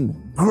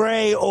Pain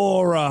Gray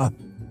Aura.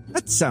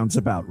 That sounds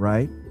about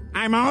right.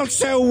 I'm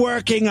also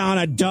working on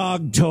a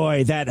dog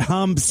toy that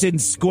humps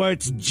and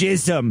squirts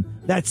jism.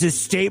 That's a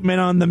statement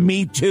on the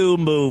Me Too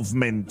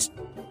movement.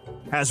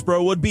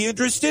 Hasbro would be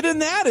interested in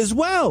that as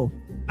well.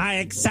 My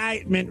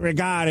excitement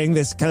regarding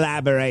this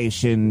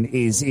collaboration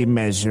is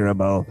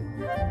immeasurable.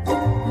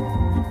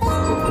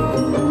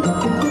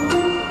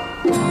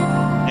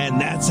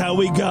 And that's how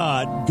we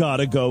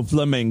Gotta Go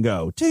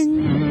Flamingo.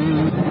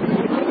 Ting.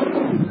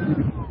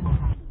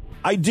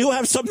 I do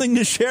have something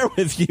to share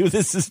with you.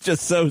 This is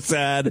just so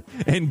sad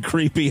and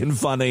creepy and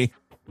funny.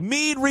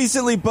 Mead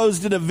recently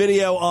posted a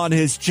video on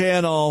his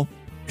channel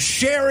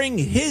sharing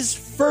his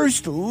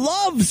first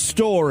love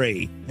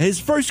story, his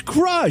first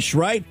crush,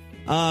 right?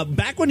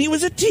 Back when he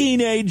was a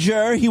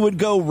teenager, he would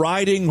go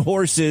riding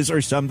horses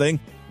or something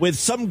with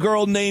some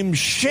girl named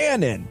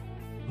Shannon,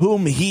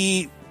 whom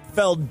he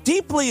fell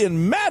deeply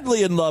and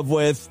madly in love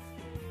with.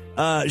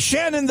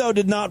 Shannon, though,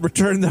 did not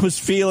return those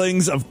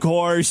feelings, of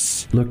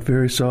course. Looked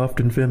very soft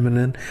and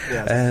feminine,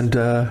 yes. And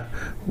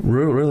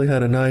really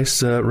had a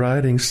nice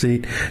riding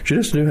seat. She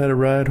just knew how to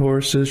ride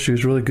horses. She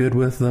was really good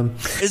with them.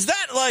 Is that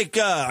like,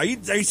 are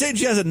you saying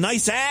she has a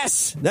nice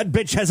ass? That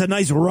bitch has a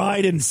nice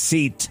riding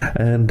seat.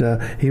 And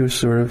he was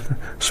sort of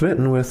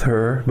smitten with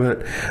her,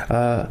 but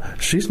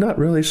she's not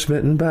really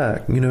smitten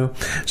back, you know.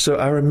 So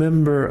I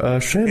remember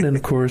Shannon,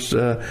 of course,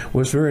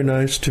 was very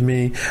nice to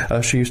me.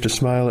 She used to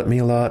smile at me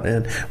a lot,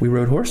 and we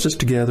rode horses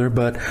together,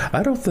 but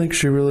I don't think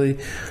she really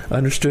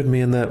understood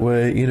me in that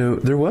way. You know,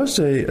 there was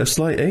a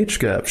slight age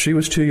gap. She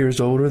was 2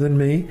 years older than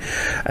me,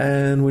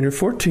 and when you're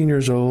 14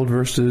 years old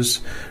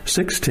versus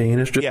 16,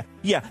 it's just...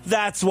 Yeah,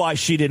 that's why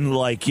she didn't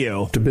like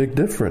you. It's a big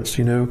difference,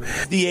 you know.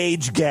 The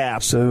age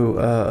gap.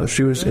 So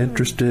she was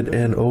interested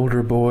in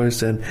older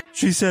boys, and...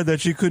 She said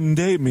that she couldn't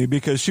date me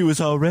because she was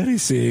already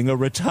seeing a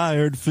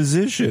retired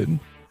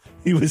physician.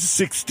 He was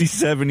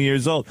 67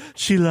 years old.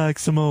 She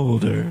likes him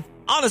older.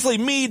 Honestly,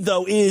 Mead,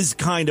 though, is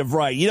kind of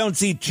right. You don't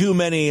see too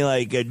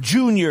many,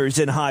 juniors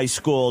in high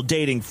school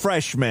dating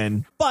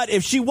freshmen. But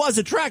if she was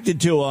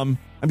attracted to him,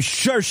 I'm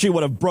sure she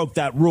would have broke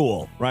that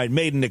rule, right?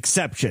 Made an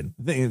exception.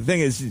 The thing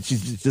is,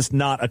 she's just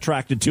not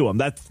attracted to him.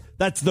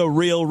 That's the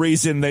real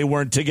reason they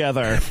weren't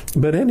together.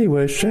 But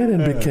anyway,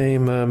 Shannon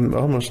became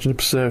almost an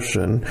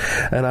obsession.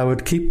 And I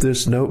would keep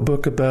this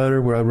notebook about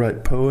her where I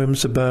write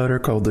poems about her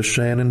called the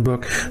Shannon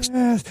Book.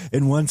 Yes,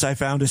 and once I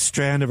found a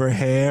strand of her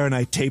hair and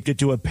I taped it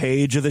to a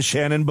page of the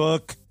Shannon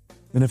Book.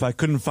 And if I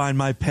couldn't find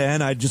my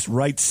pen, I'd just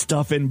write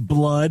stuff in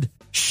blood.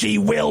 She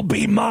will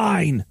be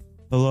mine!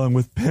 Along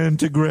with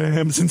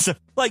pentagrams and stuff.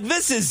 Like,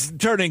 this is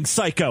turning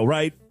psycho,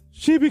 right?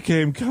 She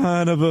became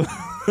kind of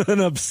an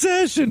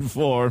obsession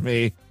for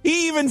me.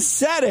 He even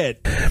said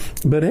it.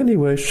 But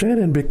anyway,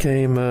 Shannon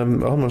became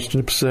almost an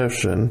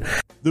obsession.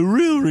 The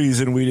real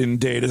reason we didn't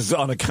date is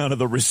on account of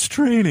the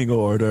restraining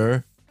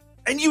order.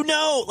 And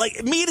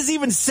Mead is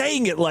even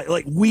saying it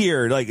like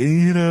weird.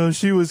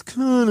 She was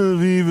kind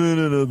of even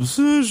an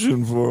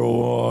obsession for a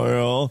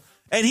while.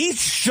 And he's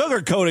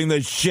sugarcoating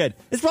this shit.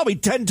 It's probably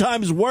 10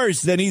 times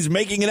worse than he's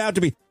making it out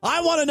to be. I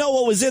want to know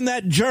what was in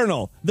that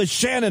journal, the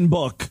Shannon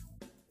Book.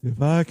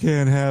 If I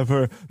can't have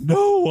her,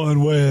 no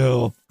one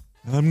will.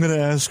 I'm going to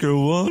ask her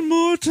one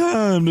more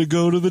time to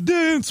go to the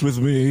dance with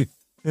me.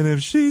 And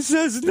if she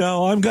says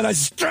no, I'm going to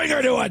string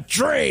her to a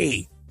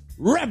tree.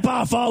 Rip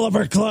off all of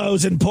her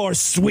clothes and pour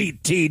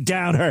sweet tea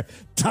down her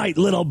tight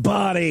little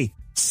body,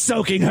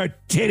 soaking her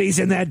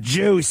titties in that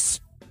juice.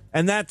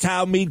 And that's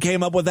how Mead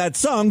came up with that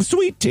song,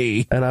 Sweet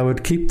Tea. And I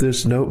would keep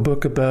this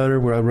notebook about her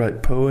where I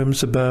write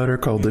poems about her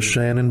called the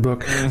Shannon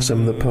Book. Mm-hmm. Some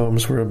of the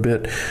poems were a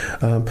bit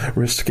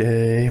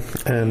risque.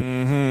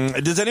 And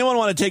Does anyone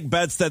want to take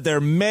bets that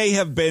there may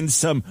have been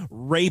some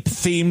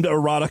rape-themed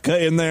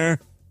erotica in there?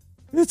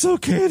 It's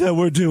okay that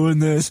we're doing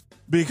this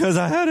because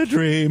I had a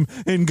dream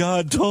and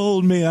God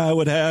told me I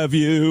would have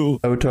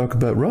you. I would talk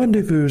about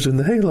rendezvous in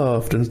the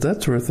hayloft and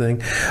that sort of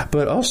thing,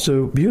 but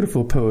also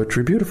beautiful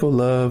poetry, beautiful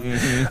love,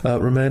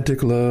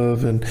 romantic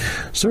love, and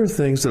sort of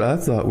things that I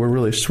thought were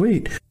really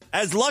sweet.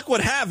 As luck would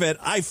have it,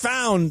 I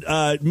found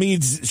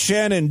Mead's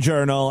Shannon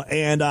journal,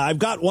 and I've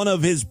got one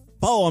of his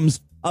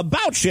poems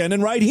about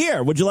Shannon right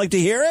here. Would you like to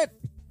hear it?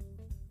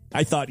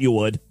 I thought you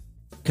would.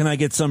 Can I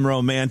get some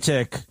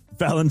romantic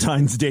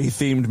Valentine's Day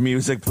themed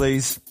music,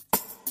 please?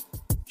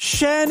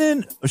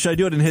 Shannon, should I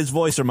do it in his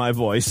voice or my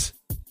voice?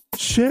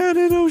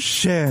 Shannon, oh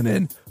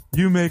Shannon,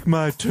 you make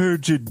my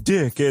turgid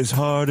dick as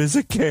hard as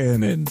a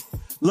cannon.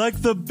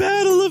 Like the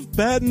Battle of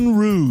Baton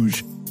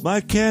Rouge,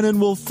 my cannon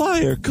will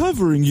fire,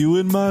 covering you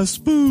in my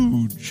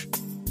spooge.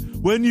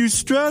 When you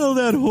straddle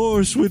that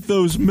horse with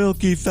those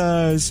milky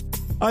thighs,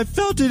 I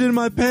felt it in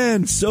my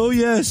pants, oh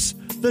yes,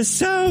 the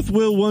South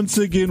will once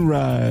again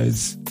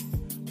rise.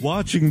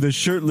 Watching the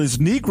shirtless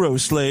Negro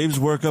slaves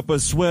work up a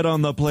sweat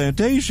on the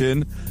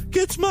plantation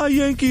gets my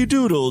Yankee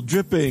Doodle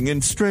dripping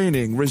and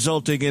straining,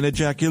 resulting in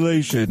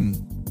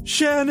ejaculation.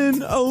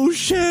 Shannon, oh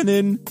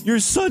Shannon, your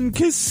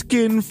sun-kissed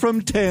skin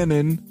from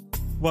tannin',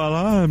 while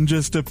I'm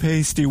just a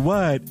pasty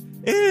white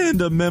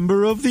and a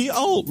member of the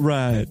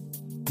alt-right.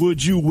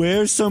 Would you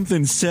wear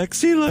something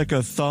sexy like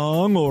a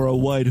thong or a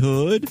white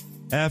hood?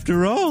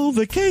 After all,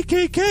 the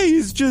KKK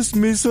is just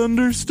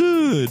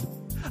misunderstood.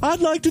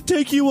 I'd like to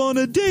take you on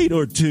a date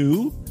or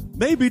two,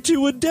 maybe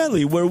to a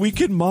deli where we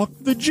can mock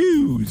the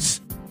Jews,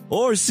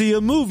 or see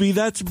a movie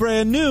that's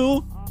brand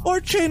new,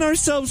 or chain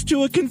ourselves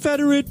to a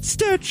Confederate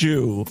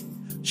statue.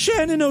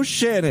 Shannon, oh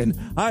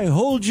Shannon, I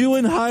hold you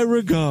in high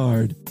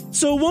regard.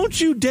 So won't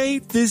you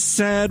date this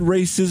sad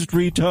racist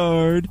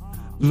retard?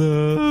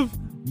 Love,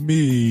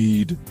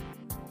 Meade.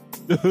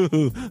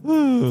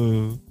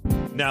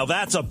 Now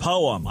that's a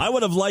poem. I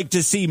would have liked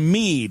to see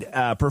Meade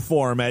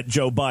perform at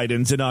Joe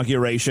Biden's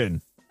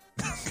inauguration.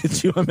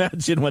 Could you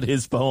imagine what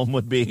his poem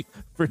would be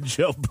for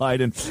Joe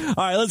Biden? All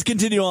right, let's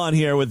continue on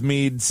here with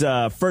Meade's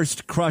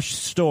first crush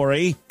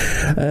story.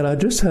 And I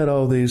just had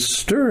all these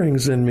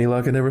stirrings in me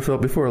like I never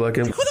felt before.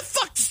 Who the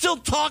fuck still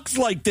talks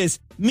like this?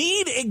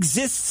 Meade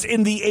exists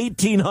in the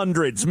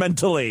 1800s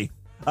mentally.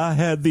 I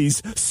had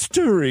these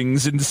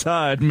stirrings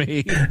inside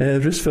me. And I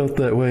just felt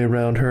that way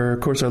around her.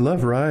 Of course, I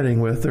love riding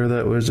with her.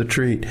 That was a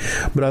treat.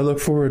 But I look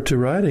forward to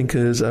riding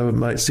because I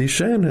might see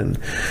Shannon.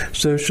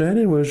 So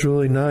Shannon was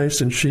really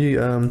nice, and she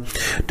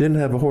didn't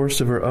have a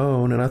horse of her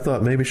own, and I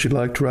thought maybe she'd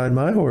like to ride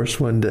my horse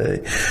one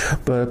day.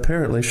 But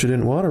apparently she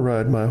didn't want to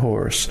ride my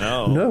horse.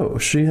 No,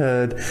 she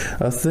had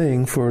a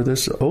thing for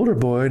this older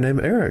boy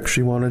named Eric.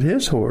 She wanted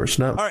his horse.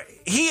 All right,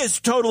 he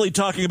is totally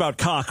talking about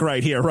cock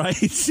right here, right?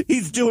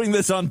 He's doing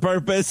this on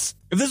purpose.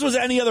 If this was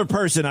any other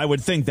person, I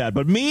would think that.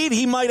 But Meade,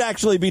 he might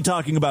actually be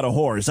talking about a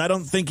horse. I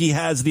don't think he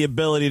has the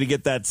ability to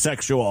get that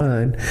sexual.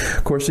 Fine.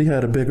 Of course, he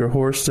had a bigger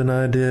horse than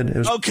I did. It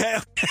was okay.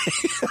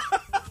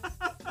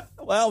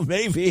 Well,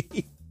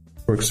 maybe.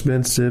 More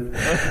expensive,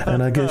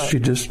 and I guess she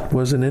just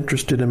wasn't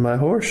interested in my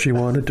horse. She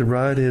wanted to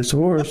ride his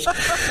horse.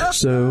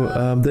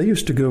 So they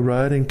used to go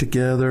riding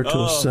together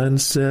till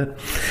sunset,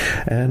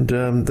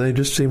 and they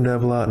just seemed to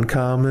have a lot in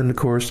common. Of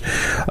course,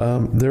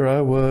 there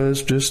I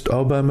was, just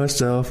all by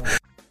myself.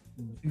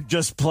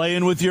 Just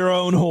playing with your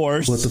own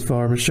horse. At the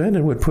farm,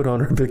 Shannon would put on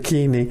her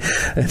bikini,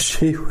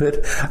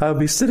 and I'd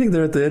be sitting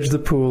there at the edge of the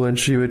pool, and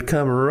she would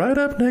come right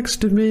up next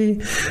to me,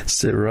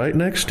 sit right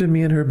next to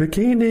me in her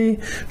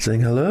bikini,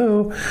 saying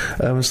hello.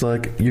 I was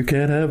like, you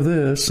can't have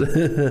this.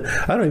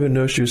 I don't even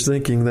know she was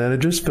thinking that. It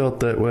just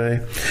felt that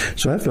way.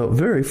 So I felt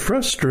very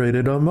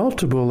frustrated on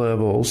multiple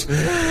levels.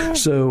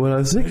 So when I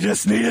was thinking, I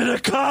just needed to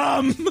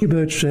come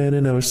about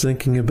Shannon, I was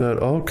thinking about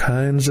all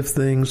kinds of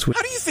things. How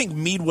do you think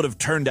Meade would have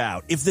turned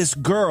out if this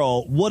girl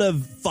would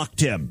have fucked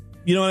him?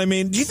 You know what I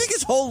mean? Do you think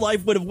his whole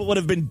life would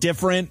have been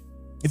different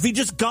if he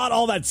just got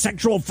all that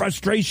sexual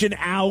frustration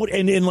out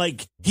and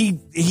like he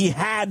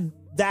had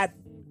that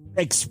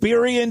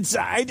experience?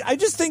 I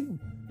just think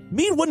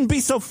Meade wouldn't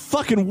be so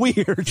fucking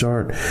weird.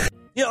 Sure.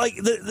 You know, like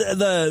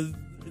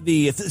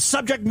the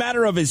subject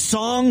matter of his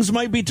songs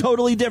might be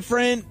totally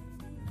different.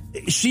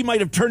 She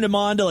might have turned him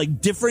on to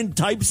like different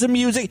types of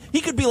music.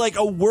 He could be like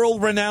a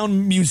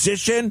world-renowned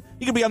musician.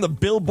 He could be on the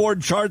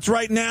Billboard charts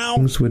right now.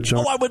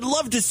 I would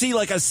love to see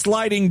like a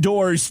sliding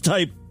doors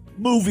type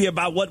movie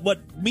about what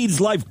Meade's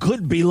life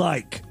could be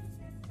like.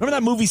 Remember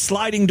that movie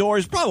Sliding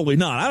Doors? Probably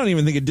not. I don't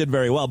even think it did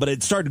very well, but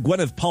it starred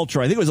Gwyneth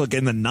Paltrow. I think it was like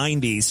in the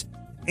 90s.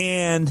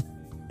 And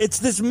it's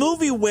this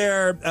movie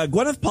where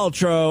Gwyneth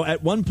Paltrow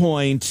at one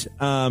point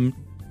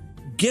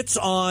gets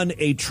on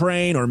a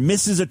train or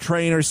misses a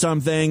train or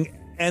something.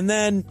 And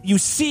then you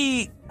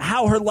see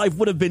how her life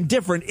would have been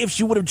different if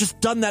she would have just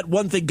done that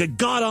one thing,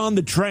 got on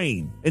the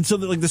train. And so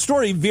the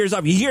story veers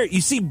off.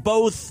 You see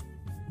both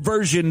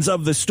versions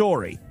of the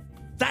story.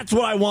 That's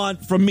what I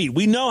want from Meade.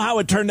 We know how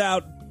it turned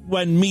out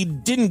when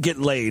Meade didn't get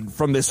laid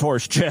from this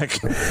horse chick.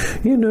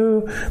 You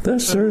know,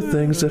 that's certain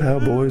things that how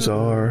boys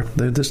are.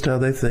 They're just how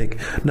they think.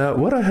 Now,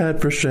 what I had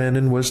for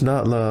Shannon was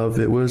not love.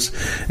 It was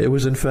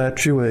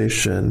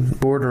infatuation,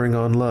 bordering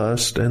on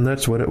lust, and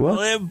that's what it was.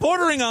 Well,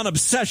 bordering on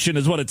obsession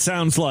is what it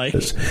sounds like.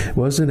 It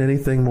wasn't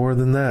anything more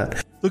than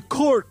that. The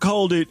court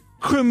called it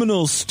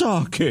criminal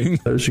stalking.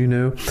 As you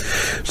know.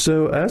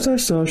 So as I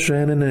saw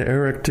Shannon and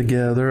Eric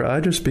together, I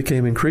just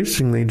became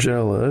increasingly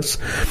jealous.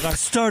 I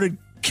started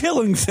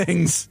killing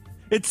things.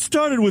 It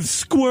started with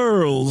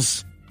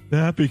squirrels.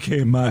 That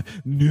became my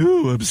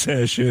new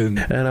obsession.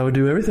 And I would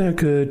do everything I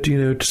could,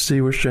 to see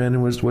where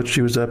Shannon was, what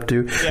she was up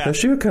to. Yeah. And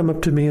she would come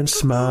up to me and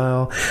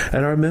smile.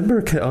 And I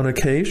remember on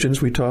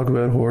occasions we talk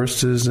about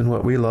horses and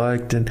what we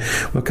liked and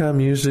what kind of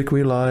music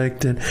we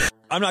liked. And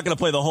I'm not going to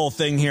play the whole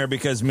thing here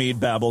because Mead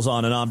babbles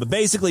on and on. But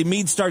basically,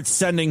 Mead starts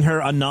sending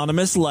her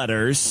anonymous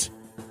letters.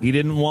 He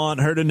didn't want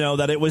her to know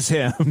that it was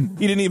him.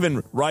 He didn't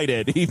even write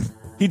it.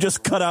 He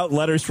just cut out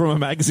letters from a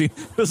magazine.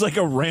 It was like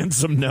a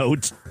ransom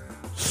note.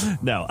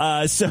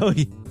 No. So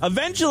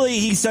eventually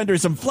he sent her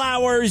some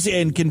flowers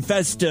and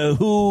confessed to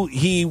who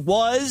he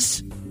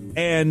was.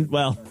 And,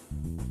 well,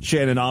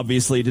 Shannon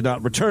obviously did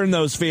not return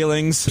those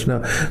feelings.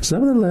 Now,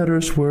 some of the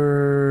letters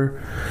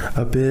were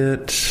a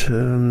bit,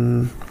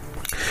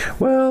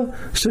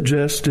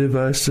 suggestive,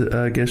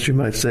 I guess you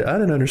might say. I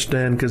didn't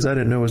understand because I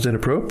didn't know it was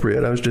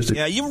inappropriate. I was just...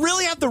 Yeah, you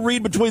really have to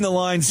read between the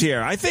lines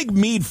here. I think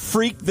Mead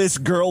freaked this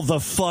girl the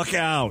fuck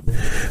out.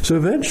 So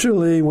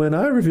eventually, when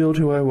I revealed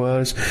who I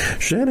was,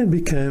 Shannon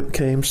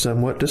became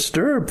somewhat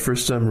disturbed for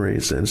some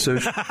reason. So,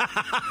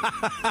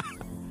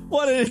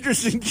 what an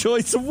interesting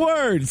choice of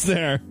words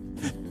there.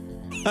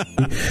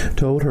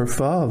 Told her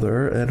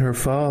father, and her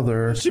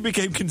father... She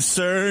became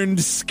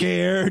concerned,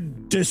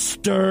 scared,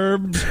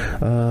 disturbed.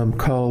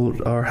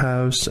 Called our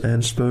house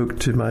and spoke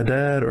to my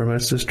dad or my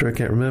sister, I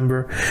can't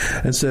remember,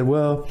 and said,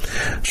 well,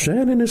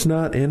 Shannon is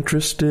not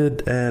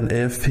interested, and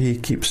if he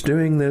keeps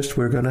doing this,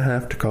 we're going to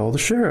have to call the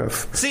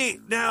sheriff. See,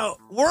 now,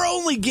 we're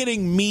only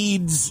getting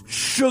Mead's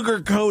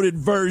sugar-coated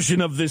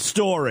version of this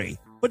story.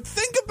 But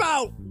think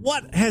about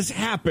what has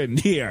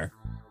happened here.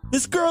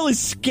 This girl is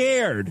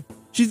scared.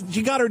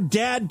 She got her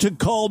dad to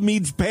call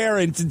Mead's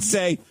parents and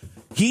say,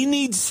 he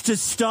needs to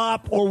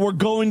stop or we're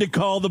going to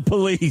call the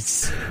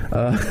police.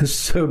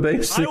 So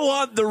basically... I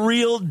want the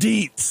real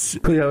deets.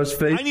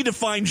 I need to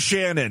find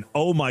Shannon.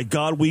 Oh, my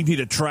God, we need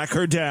to track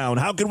her down.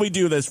 How can we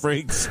do this,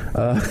 freaks?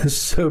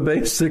 So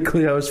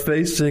basically, I was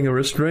facing a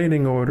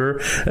restraining order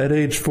at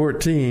age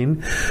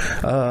 14.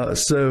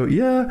 So,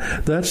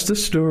 yeah, that's the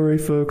story,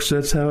 folks.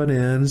 That's how it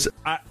ends.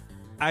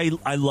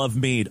 I love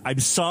Mead. I'm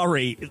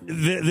sorry.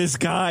 This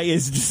guy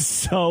is just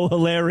so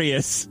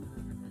hilarious.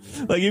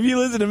 Like, if you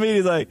listen to Mead,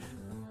 he's like,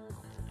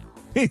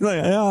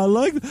 yeah,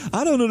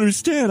 I don't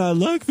understand. I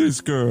like this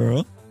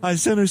girl. I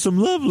sent her some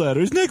love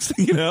letters. Next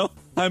thing you know,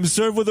 I'm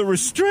served with a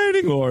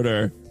restraining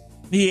order.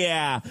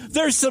 Yeah,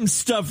 there's some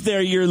stuff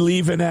there you're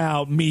leaving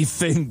out,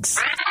 methinks.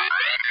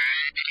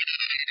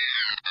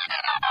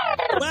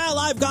 Well,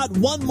 I've got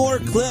one more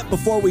clip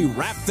before we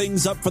wrap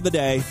things up for the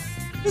day.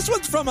 This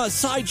one's from a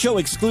Sideshow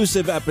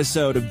exclusive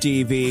episode of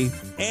DV,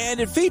 and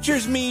it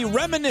features me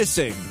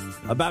reminiscing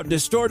about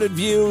Distorted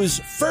View's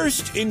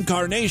first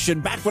incarnation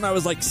back when I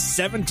was like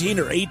 17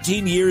 or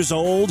 18 years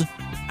old.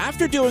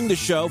 After doing the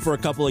show for a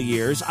couple of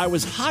years, I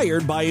was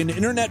hired by an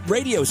internet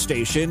radio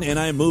station and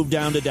I moved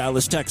down to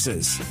Dallas,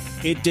 Texas.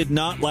 It did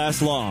not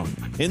last long.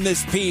 In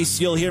this piece,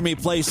 you'll hear me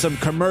play some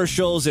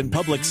commercials and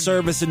public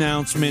service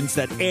announcements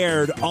that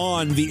aired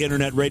on the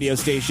internet radio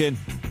station.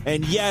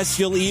 And yes,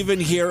 you'll even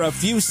hear a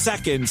few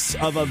seconds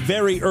of a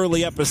very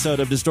early episode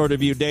of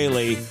Distorted View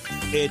Daily.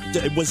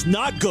 It was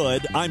not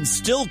good. I'm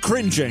still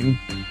cringing.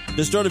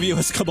 Distorted View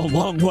has come a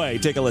long way.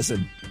 Take a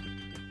listen.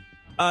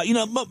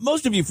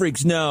 Most of you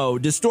freaks know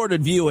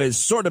Distorted View has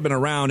sort of been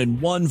around in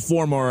one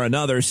form or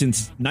another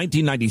since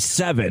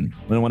 1997,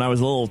 when I was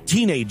a little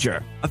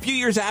teenager. A few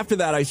years after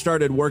that, I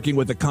started working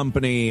with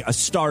a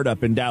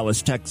startup in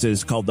Dallas,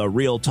 Texas, called the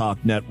Real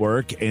Talk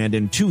Network, and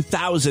in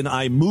 2000,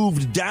 I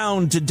moved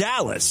down to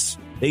Dallas.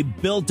 They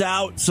built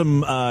out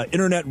some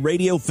internet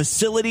radio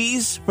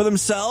facilities for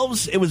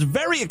themselves. It was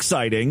very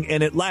exciting,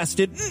 and it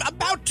lasted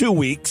about 2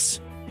 weeks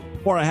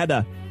before I had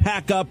to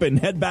pack up and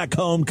head back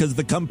home because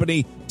the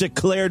company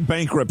declared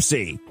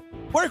bankruptcy.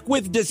 Work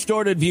with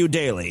Distorted View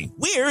Daily.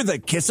 We're the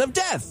kiss of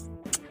death.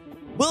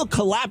 We'll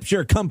collapse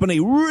your company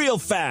real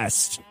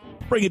fast.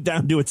 Bring it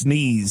down to its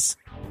knees.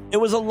 It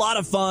was a lot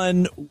of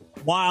fun.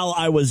 While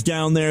I was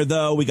down there,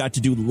 though, we got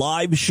to do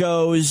live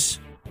shows,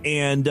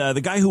 and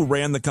the guy who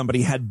ran the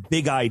company had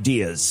big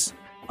ideas.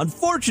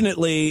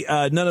 Unfortunately,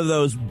 none of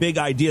those big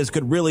ideas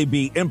could really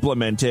be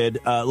implemented,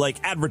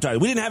 like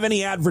advertising. We didn't have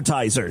any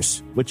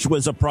advertisers, which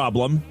was a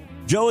problem.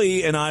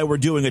 Joey and I were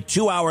doing a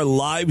 2-hour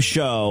live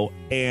show,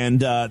 and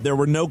there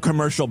were no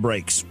commercial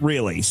breaks,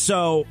 really.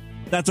 So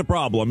that's a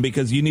problem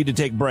because you need to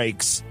take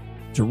breaks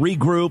to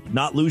regroup,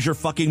 not lose your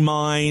fucking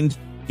mind,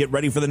 get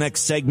ready for the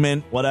next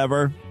segment,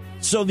 whatever.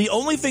 So the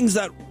only things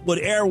that would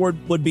air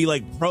would be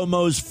like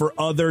promos for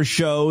other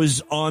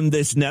shows on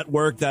this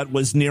network that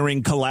was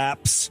nearing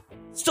collapse.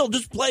 Still,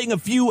 just playing a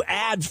few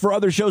ads for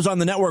other shows on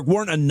the network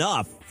weren't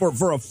enough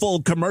for a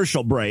full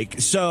commercial break.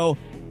 So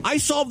I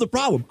solved the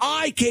problem.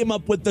 I came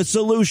up with the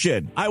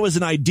solution. I was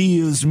an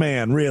ideas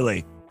man,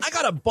 really. I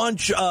got a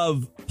bunch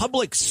of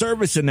public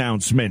service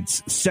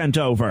announcements sent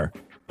over.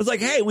 It was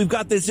like, hey, we've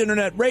got this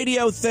internet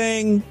radio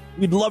thing.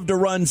 We'd love to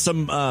run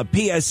some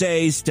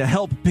PSAs to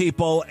help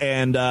people.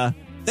 And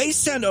they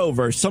sent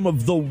over some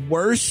of the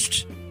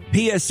worst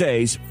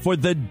PSAs for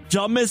the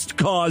dumbest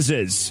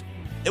causes.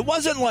 It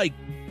wasn't like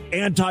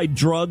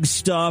anti-drug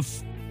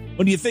stuff.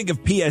 When you think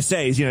of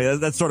PSAs,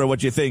 that's sort of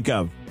what you think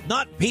of.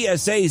 Not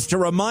PSAs to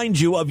remind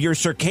you of your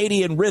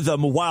circadian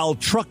rhythm while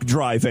truck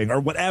driving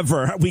or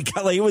whatever.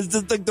 It was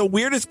just like the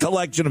weirdest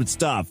collection of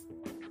stuff.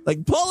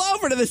 Like, pull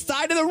over to the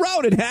side of the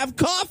road and have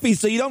coffee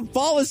so you don't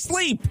fall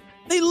asleep.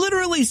 They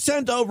literally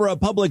sent over a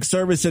public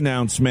service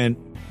announcement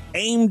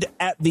aimed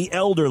at the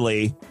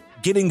elderly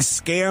getting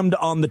scammed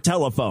on the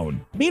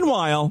telephone.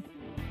 Meanwhile,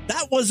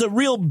 that was a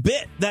real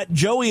bit that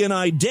Joey and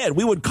I did.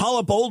 We would call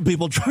up old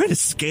people trying to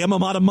scam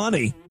them out of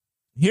money.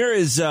 Here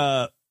is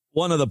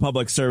one of the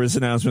public service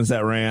announcements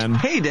that ran.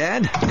 Hey,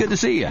 Dad. Good to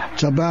see you.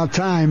 It's about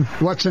time.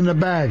 What's in the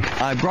bag?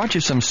 I brought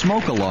you some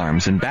smoke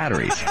alarms and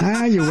batteries.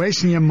 You're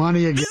wasting your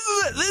money again.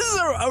 This is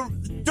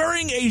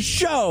during a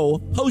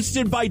show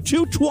hosted by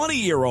two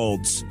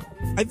 20-year-olds.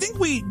 I think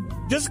we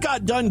just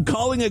got done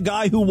calling a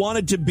guy who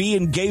wanted to be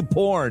in gay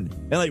porn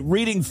and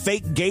reading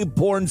fake gay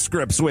porn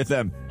scripts with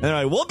him. And they're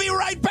like, we'll be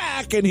right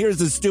back. And here's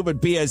the stupid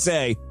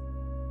PSA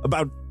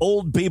about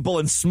old people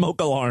and smoke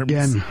alarms.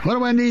 Again, what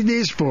do I need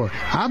these for?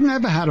 I've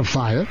never had a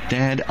fire.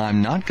 Dad,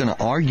 I'm not going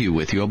to argue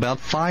with you about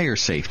fire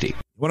safety.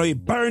 Want to be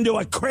burned to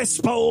a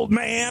crisp, old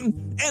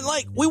man? And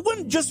we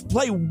wouldn't just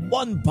play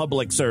one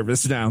public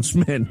service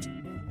announcement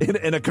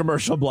in a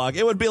commercial block.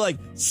 It would be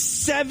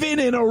 7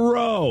 in a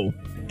row.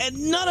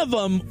 And none of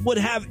them would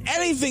have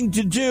anything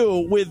to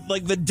do with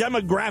the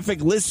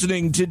demographic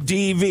listening to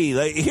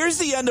DV. Here's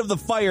the end of the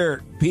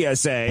fire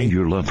PSA. And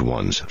your loved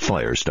ones,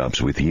 fire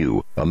stops with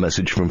you. A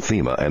message from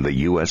FEMA and the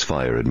U.S.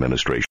 Fire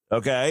Administration.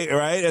 Okay,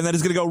 right? And then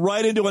it's going to go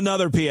right into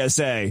another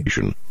PSA.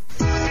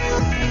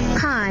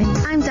 Hi,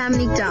 I'm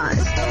Dominique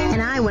Dawes,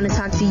 and I want to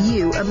talk to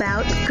you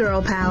about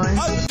girl power.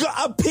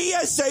 A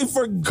PSA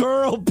for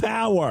girl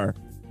power.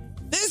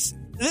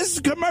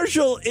 This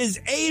commercial is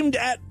aimed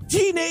at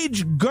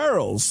teenage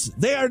girls.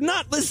 They are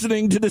not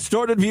listening to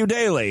Distorted View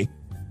Daily.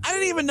 I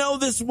didn't even know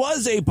this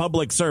was a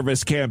public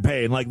service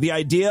campaign. The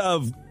idea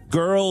of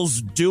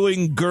girls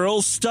doing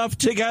girl stuff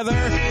together.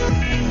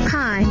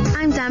 Hi,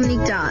 I'm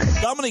Dominique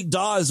Dawes. Dominique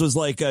Dawes was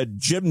a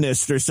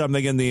gymnast or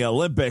something in the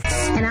Olympics.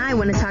 And I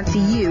want to talk to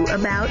you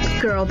about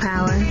girl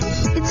power.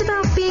 It's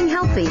about being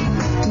healthy,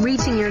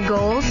 reaching your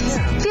goals,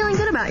 feeling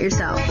good about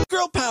yourself.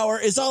 Girl power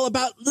is all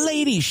about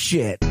lady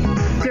shit.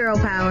 Girl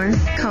power.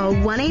 Call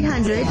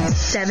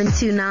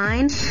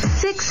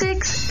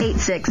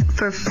 1-800-729-6686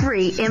 for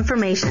free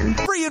information.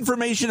 Free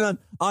information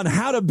on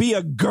how to be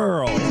a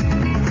girl.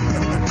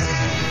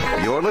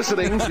 You're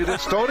listening to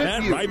Distorted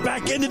And View. right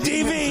back into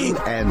TV.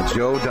 And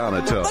Joe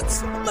Donato.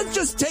 Let's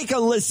just take a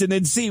listen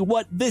and see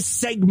what this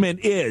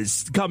segment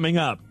is coming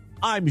up.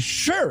 I'm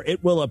sure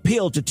it will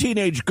appeal to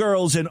teenage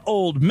girls and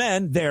old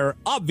men. They're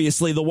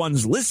obviously the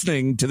ones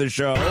listening to the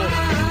show.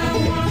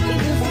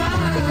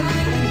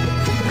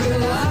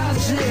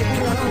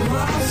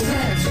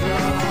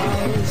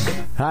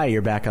 Hi,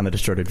 you're back on the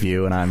Distorted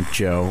View, and I'm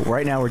Joe.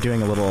 Right now we're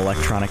doing a little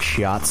electronic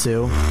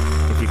shiatsu,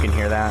 if you can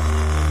hear that.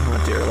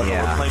 Oh, dear.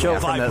 Yeah, Joe,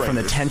 from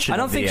the tension. I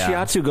don't think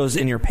shiatsu goes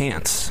in your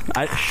pants.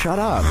 Shut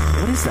up.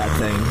 What is that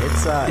thing?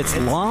 It's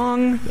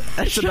long.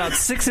 It's about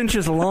 6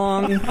 inches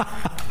long.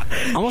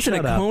 Almost in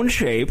a cone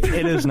shape.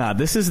 It is not.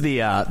 This is the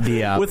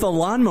with a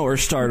lawnmower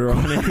starter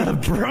on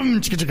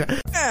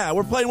it. Yeah,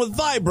 we're playing with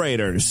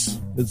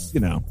vibrators. It's,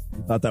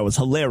 thought that was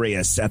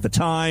hilarious at the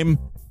time.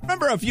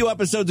 Remember a few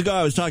episodes ago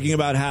I was talking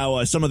about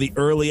how some of the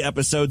early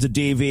episodes of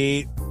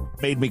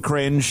DV made me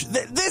cringe?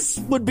 This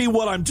would be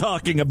what I'm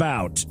talking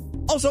about.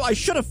 Also, I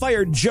should have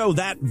fired Joe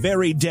that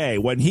very day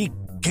when he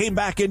came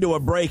back into a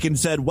break and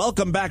said,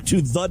 "Welcome back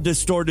to The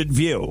Distorted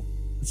View."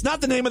 It's not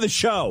the name of the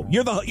show.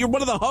 You're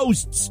one of the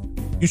hosts.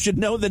 You should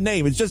know the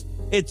name.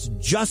 It's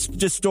just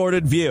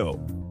Distorted View.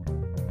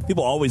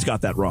 People always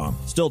got that wrong.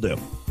 Still do.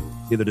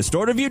 Either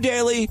Distorted View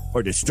Daily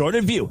or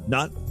Distorted View,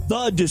 not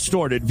The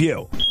Distorted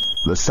View.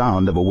 The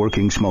sound of a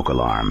working smoke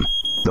alarm.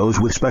 Those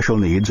with special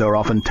needs are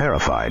often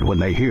terrified when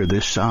they hear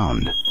this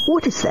sound.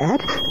 What is that?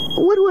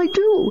 What do I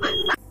do?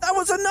 That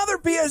was another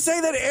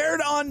PSA that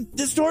aired on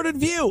Distorted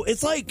View.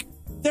 It's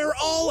they're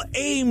all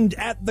aimed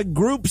at the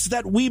groups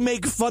that we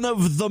make fun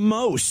of the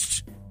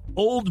most.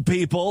 Old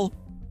people,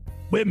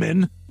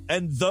 women,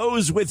 and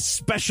those with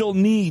special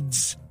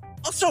needs.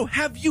 Also,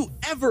 have you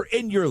ever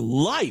in your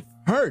life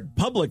heard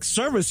public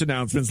service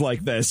announcements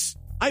like this?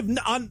 I've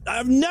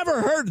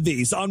never heard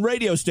these on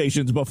radio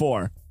stations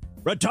before.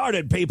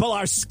 Retarded people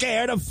are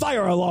scared of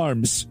fire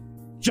alarms.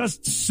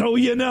 Just so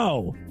you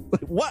know.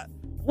 What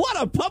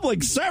a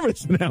public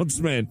service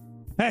announcement.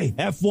 Hey,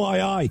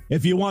 FYI,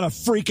 if you want to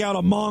freak out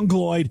a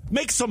mongoloid,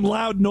 make some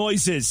loud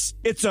noises.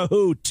 It's a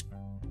hoot.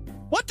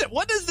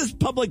 What does this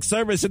public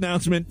service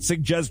announcement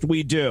suggest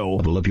we do?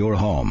 Of your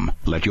home.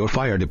 Let your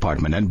fire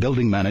department and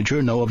building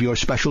manager know of your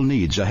special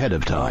needs ahead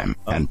of time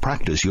and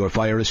practice your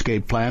fire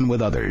escape plan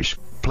with others.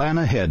 Plan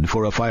ahead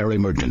for a fire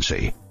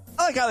emergency.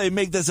 like how they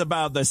make this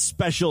about the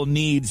special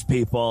needs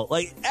people.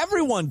 Like,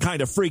 everyone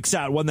kind of freaks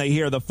out when they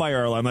hear the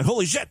fire alarm. Like,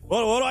 holy shit,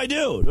 what do I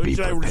do? Should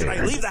I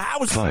leave the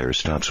house? Fire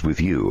stops with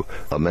you.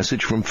 A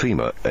message from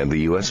FEMA and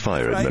the U.S.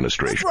 Fire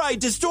Administration. That's right.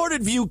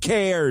 Distorted View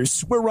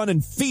cares. We're running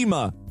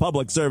FEMA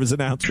public service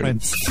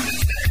announcements.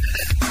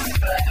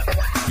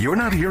 You're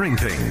not hearing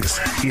things.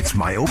 It's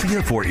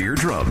myopia for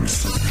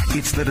eardrums.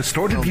 It's the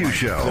Distorted View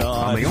Show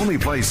on the only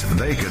place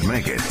they could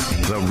make it.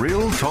 The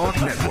Real Talk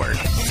Network.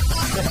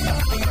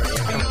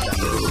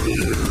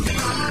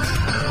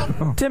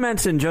 Tim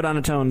Ensign, Joe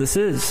Donatone, this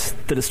is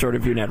the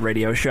Distorted View Net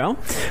radio show.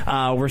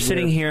 We're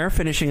sitting here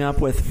finishing up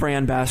with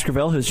Fran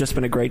Baskerville, who's just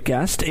been a great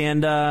guest.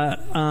 And I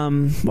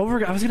was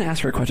going to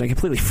ask her a question. I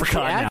completely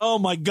forgot now. Oh,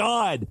 my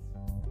God.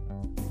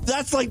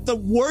 That's like the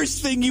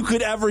worst thing you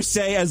could ever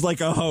say as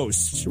like a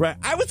host, right?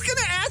 I was going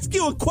to ask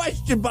you a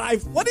question,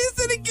 but what is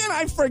it again?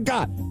 I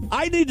forgot.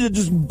 I need to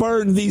just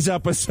burn these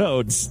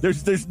episodes.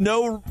 There's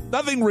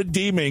nothing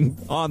redeeming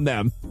on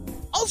them.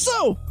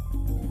 Also,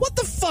 what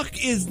the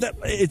fuck is that?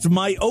 It's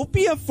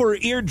myopia for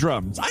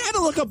eardrums. I had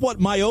to look up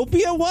what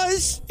myopia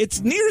was.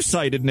 It's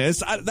nearsightedness.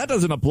 That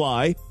doesn't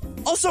apply.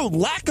 Also,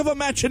 lack of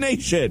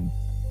imagination.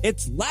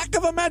 It's lack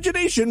of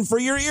imagination for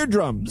your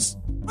eardrums.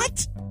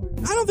 What?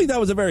 I don't think that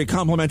was a very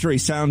complimentary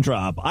sound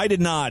drop. I did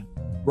not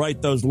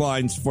write those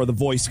lines for the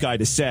voice guy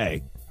to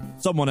say.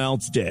 Someone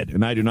else did,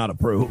 and I do not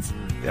approve.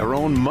 Their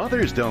own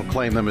mothers don't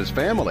claim them as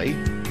family,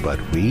 but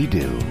we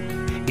do.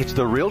 It's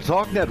the Real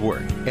Talk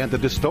Network and the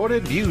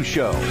Distorted View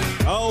Show.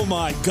 Oh,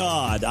 my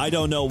God. I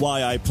don't know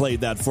why I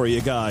played that for you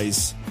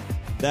guys.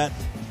 That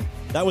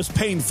was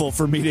painful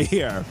for me to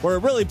hear. We're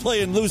really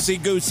playing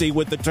loosey-goosey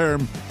with the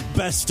term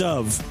best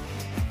of.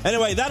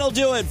 Anyway, that'll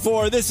do it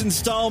for this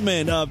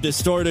installment of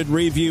Distorted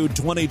Review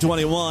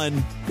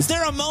 2021. Is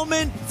there a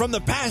moment from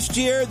the past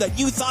year that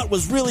you thought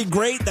was really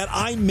great that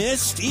I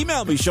missed?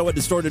 Email me,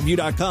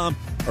 show@distortedview.com,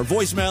 or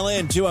voicemail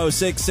in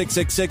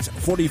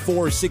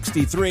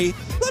 206-666-4463.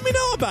 Let me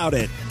know about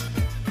it.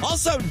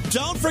 Also,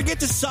 don't forget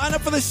to sign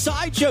up for the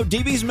Sideshow,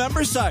 DV's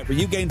member site, where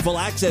you gain full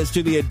access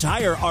to the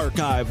entire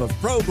archive of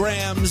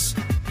programs.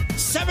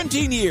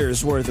 17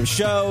 years worth of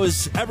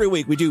shows. Every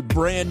week we do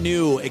brand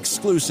new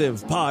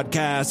exclusive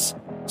podcasts.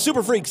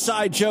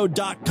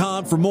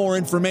 Superfreaksideshow.com for more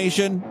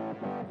information.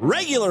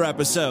 Regular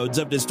episodes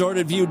of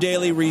Distorted View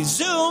Daily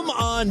resume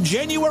on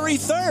January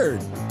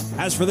 3rd.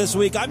 As for this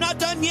week, I'm not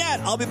done yet.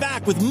 I'll be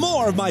back with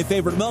more of my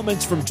favorite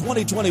moments from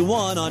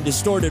 2021 on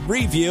Distorted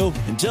Review.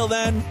 Until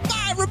then,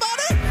 bye everybody!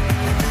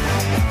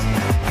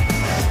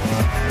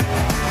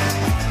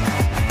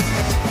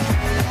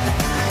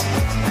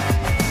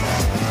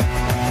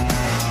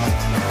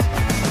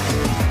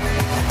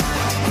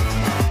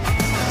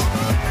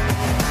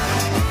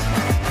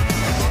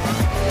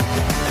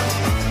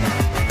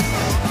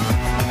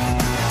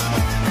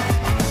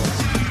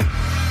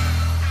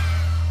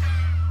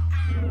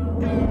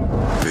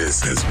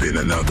 This has been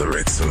another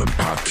excellent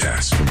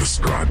podcast from the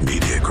Scribe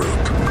Media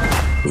Group.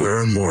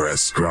 Learn more at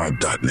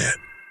scribe.net.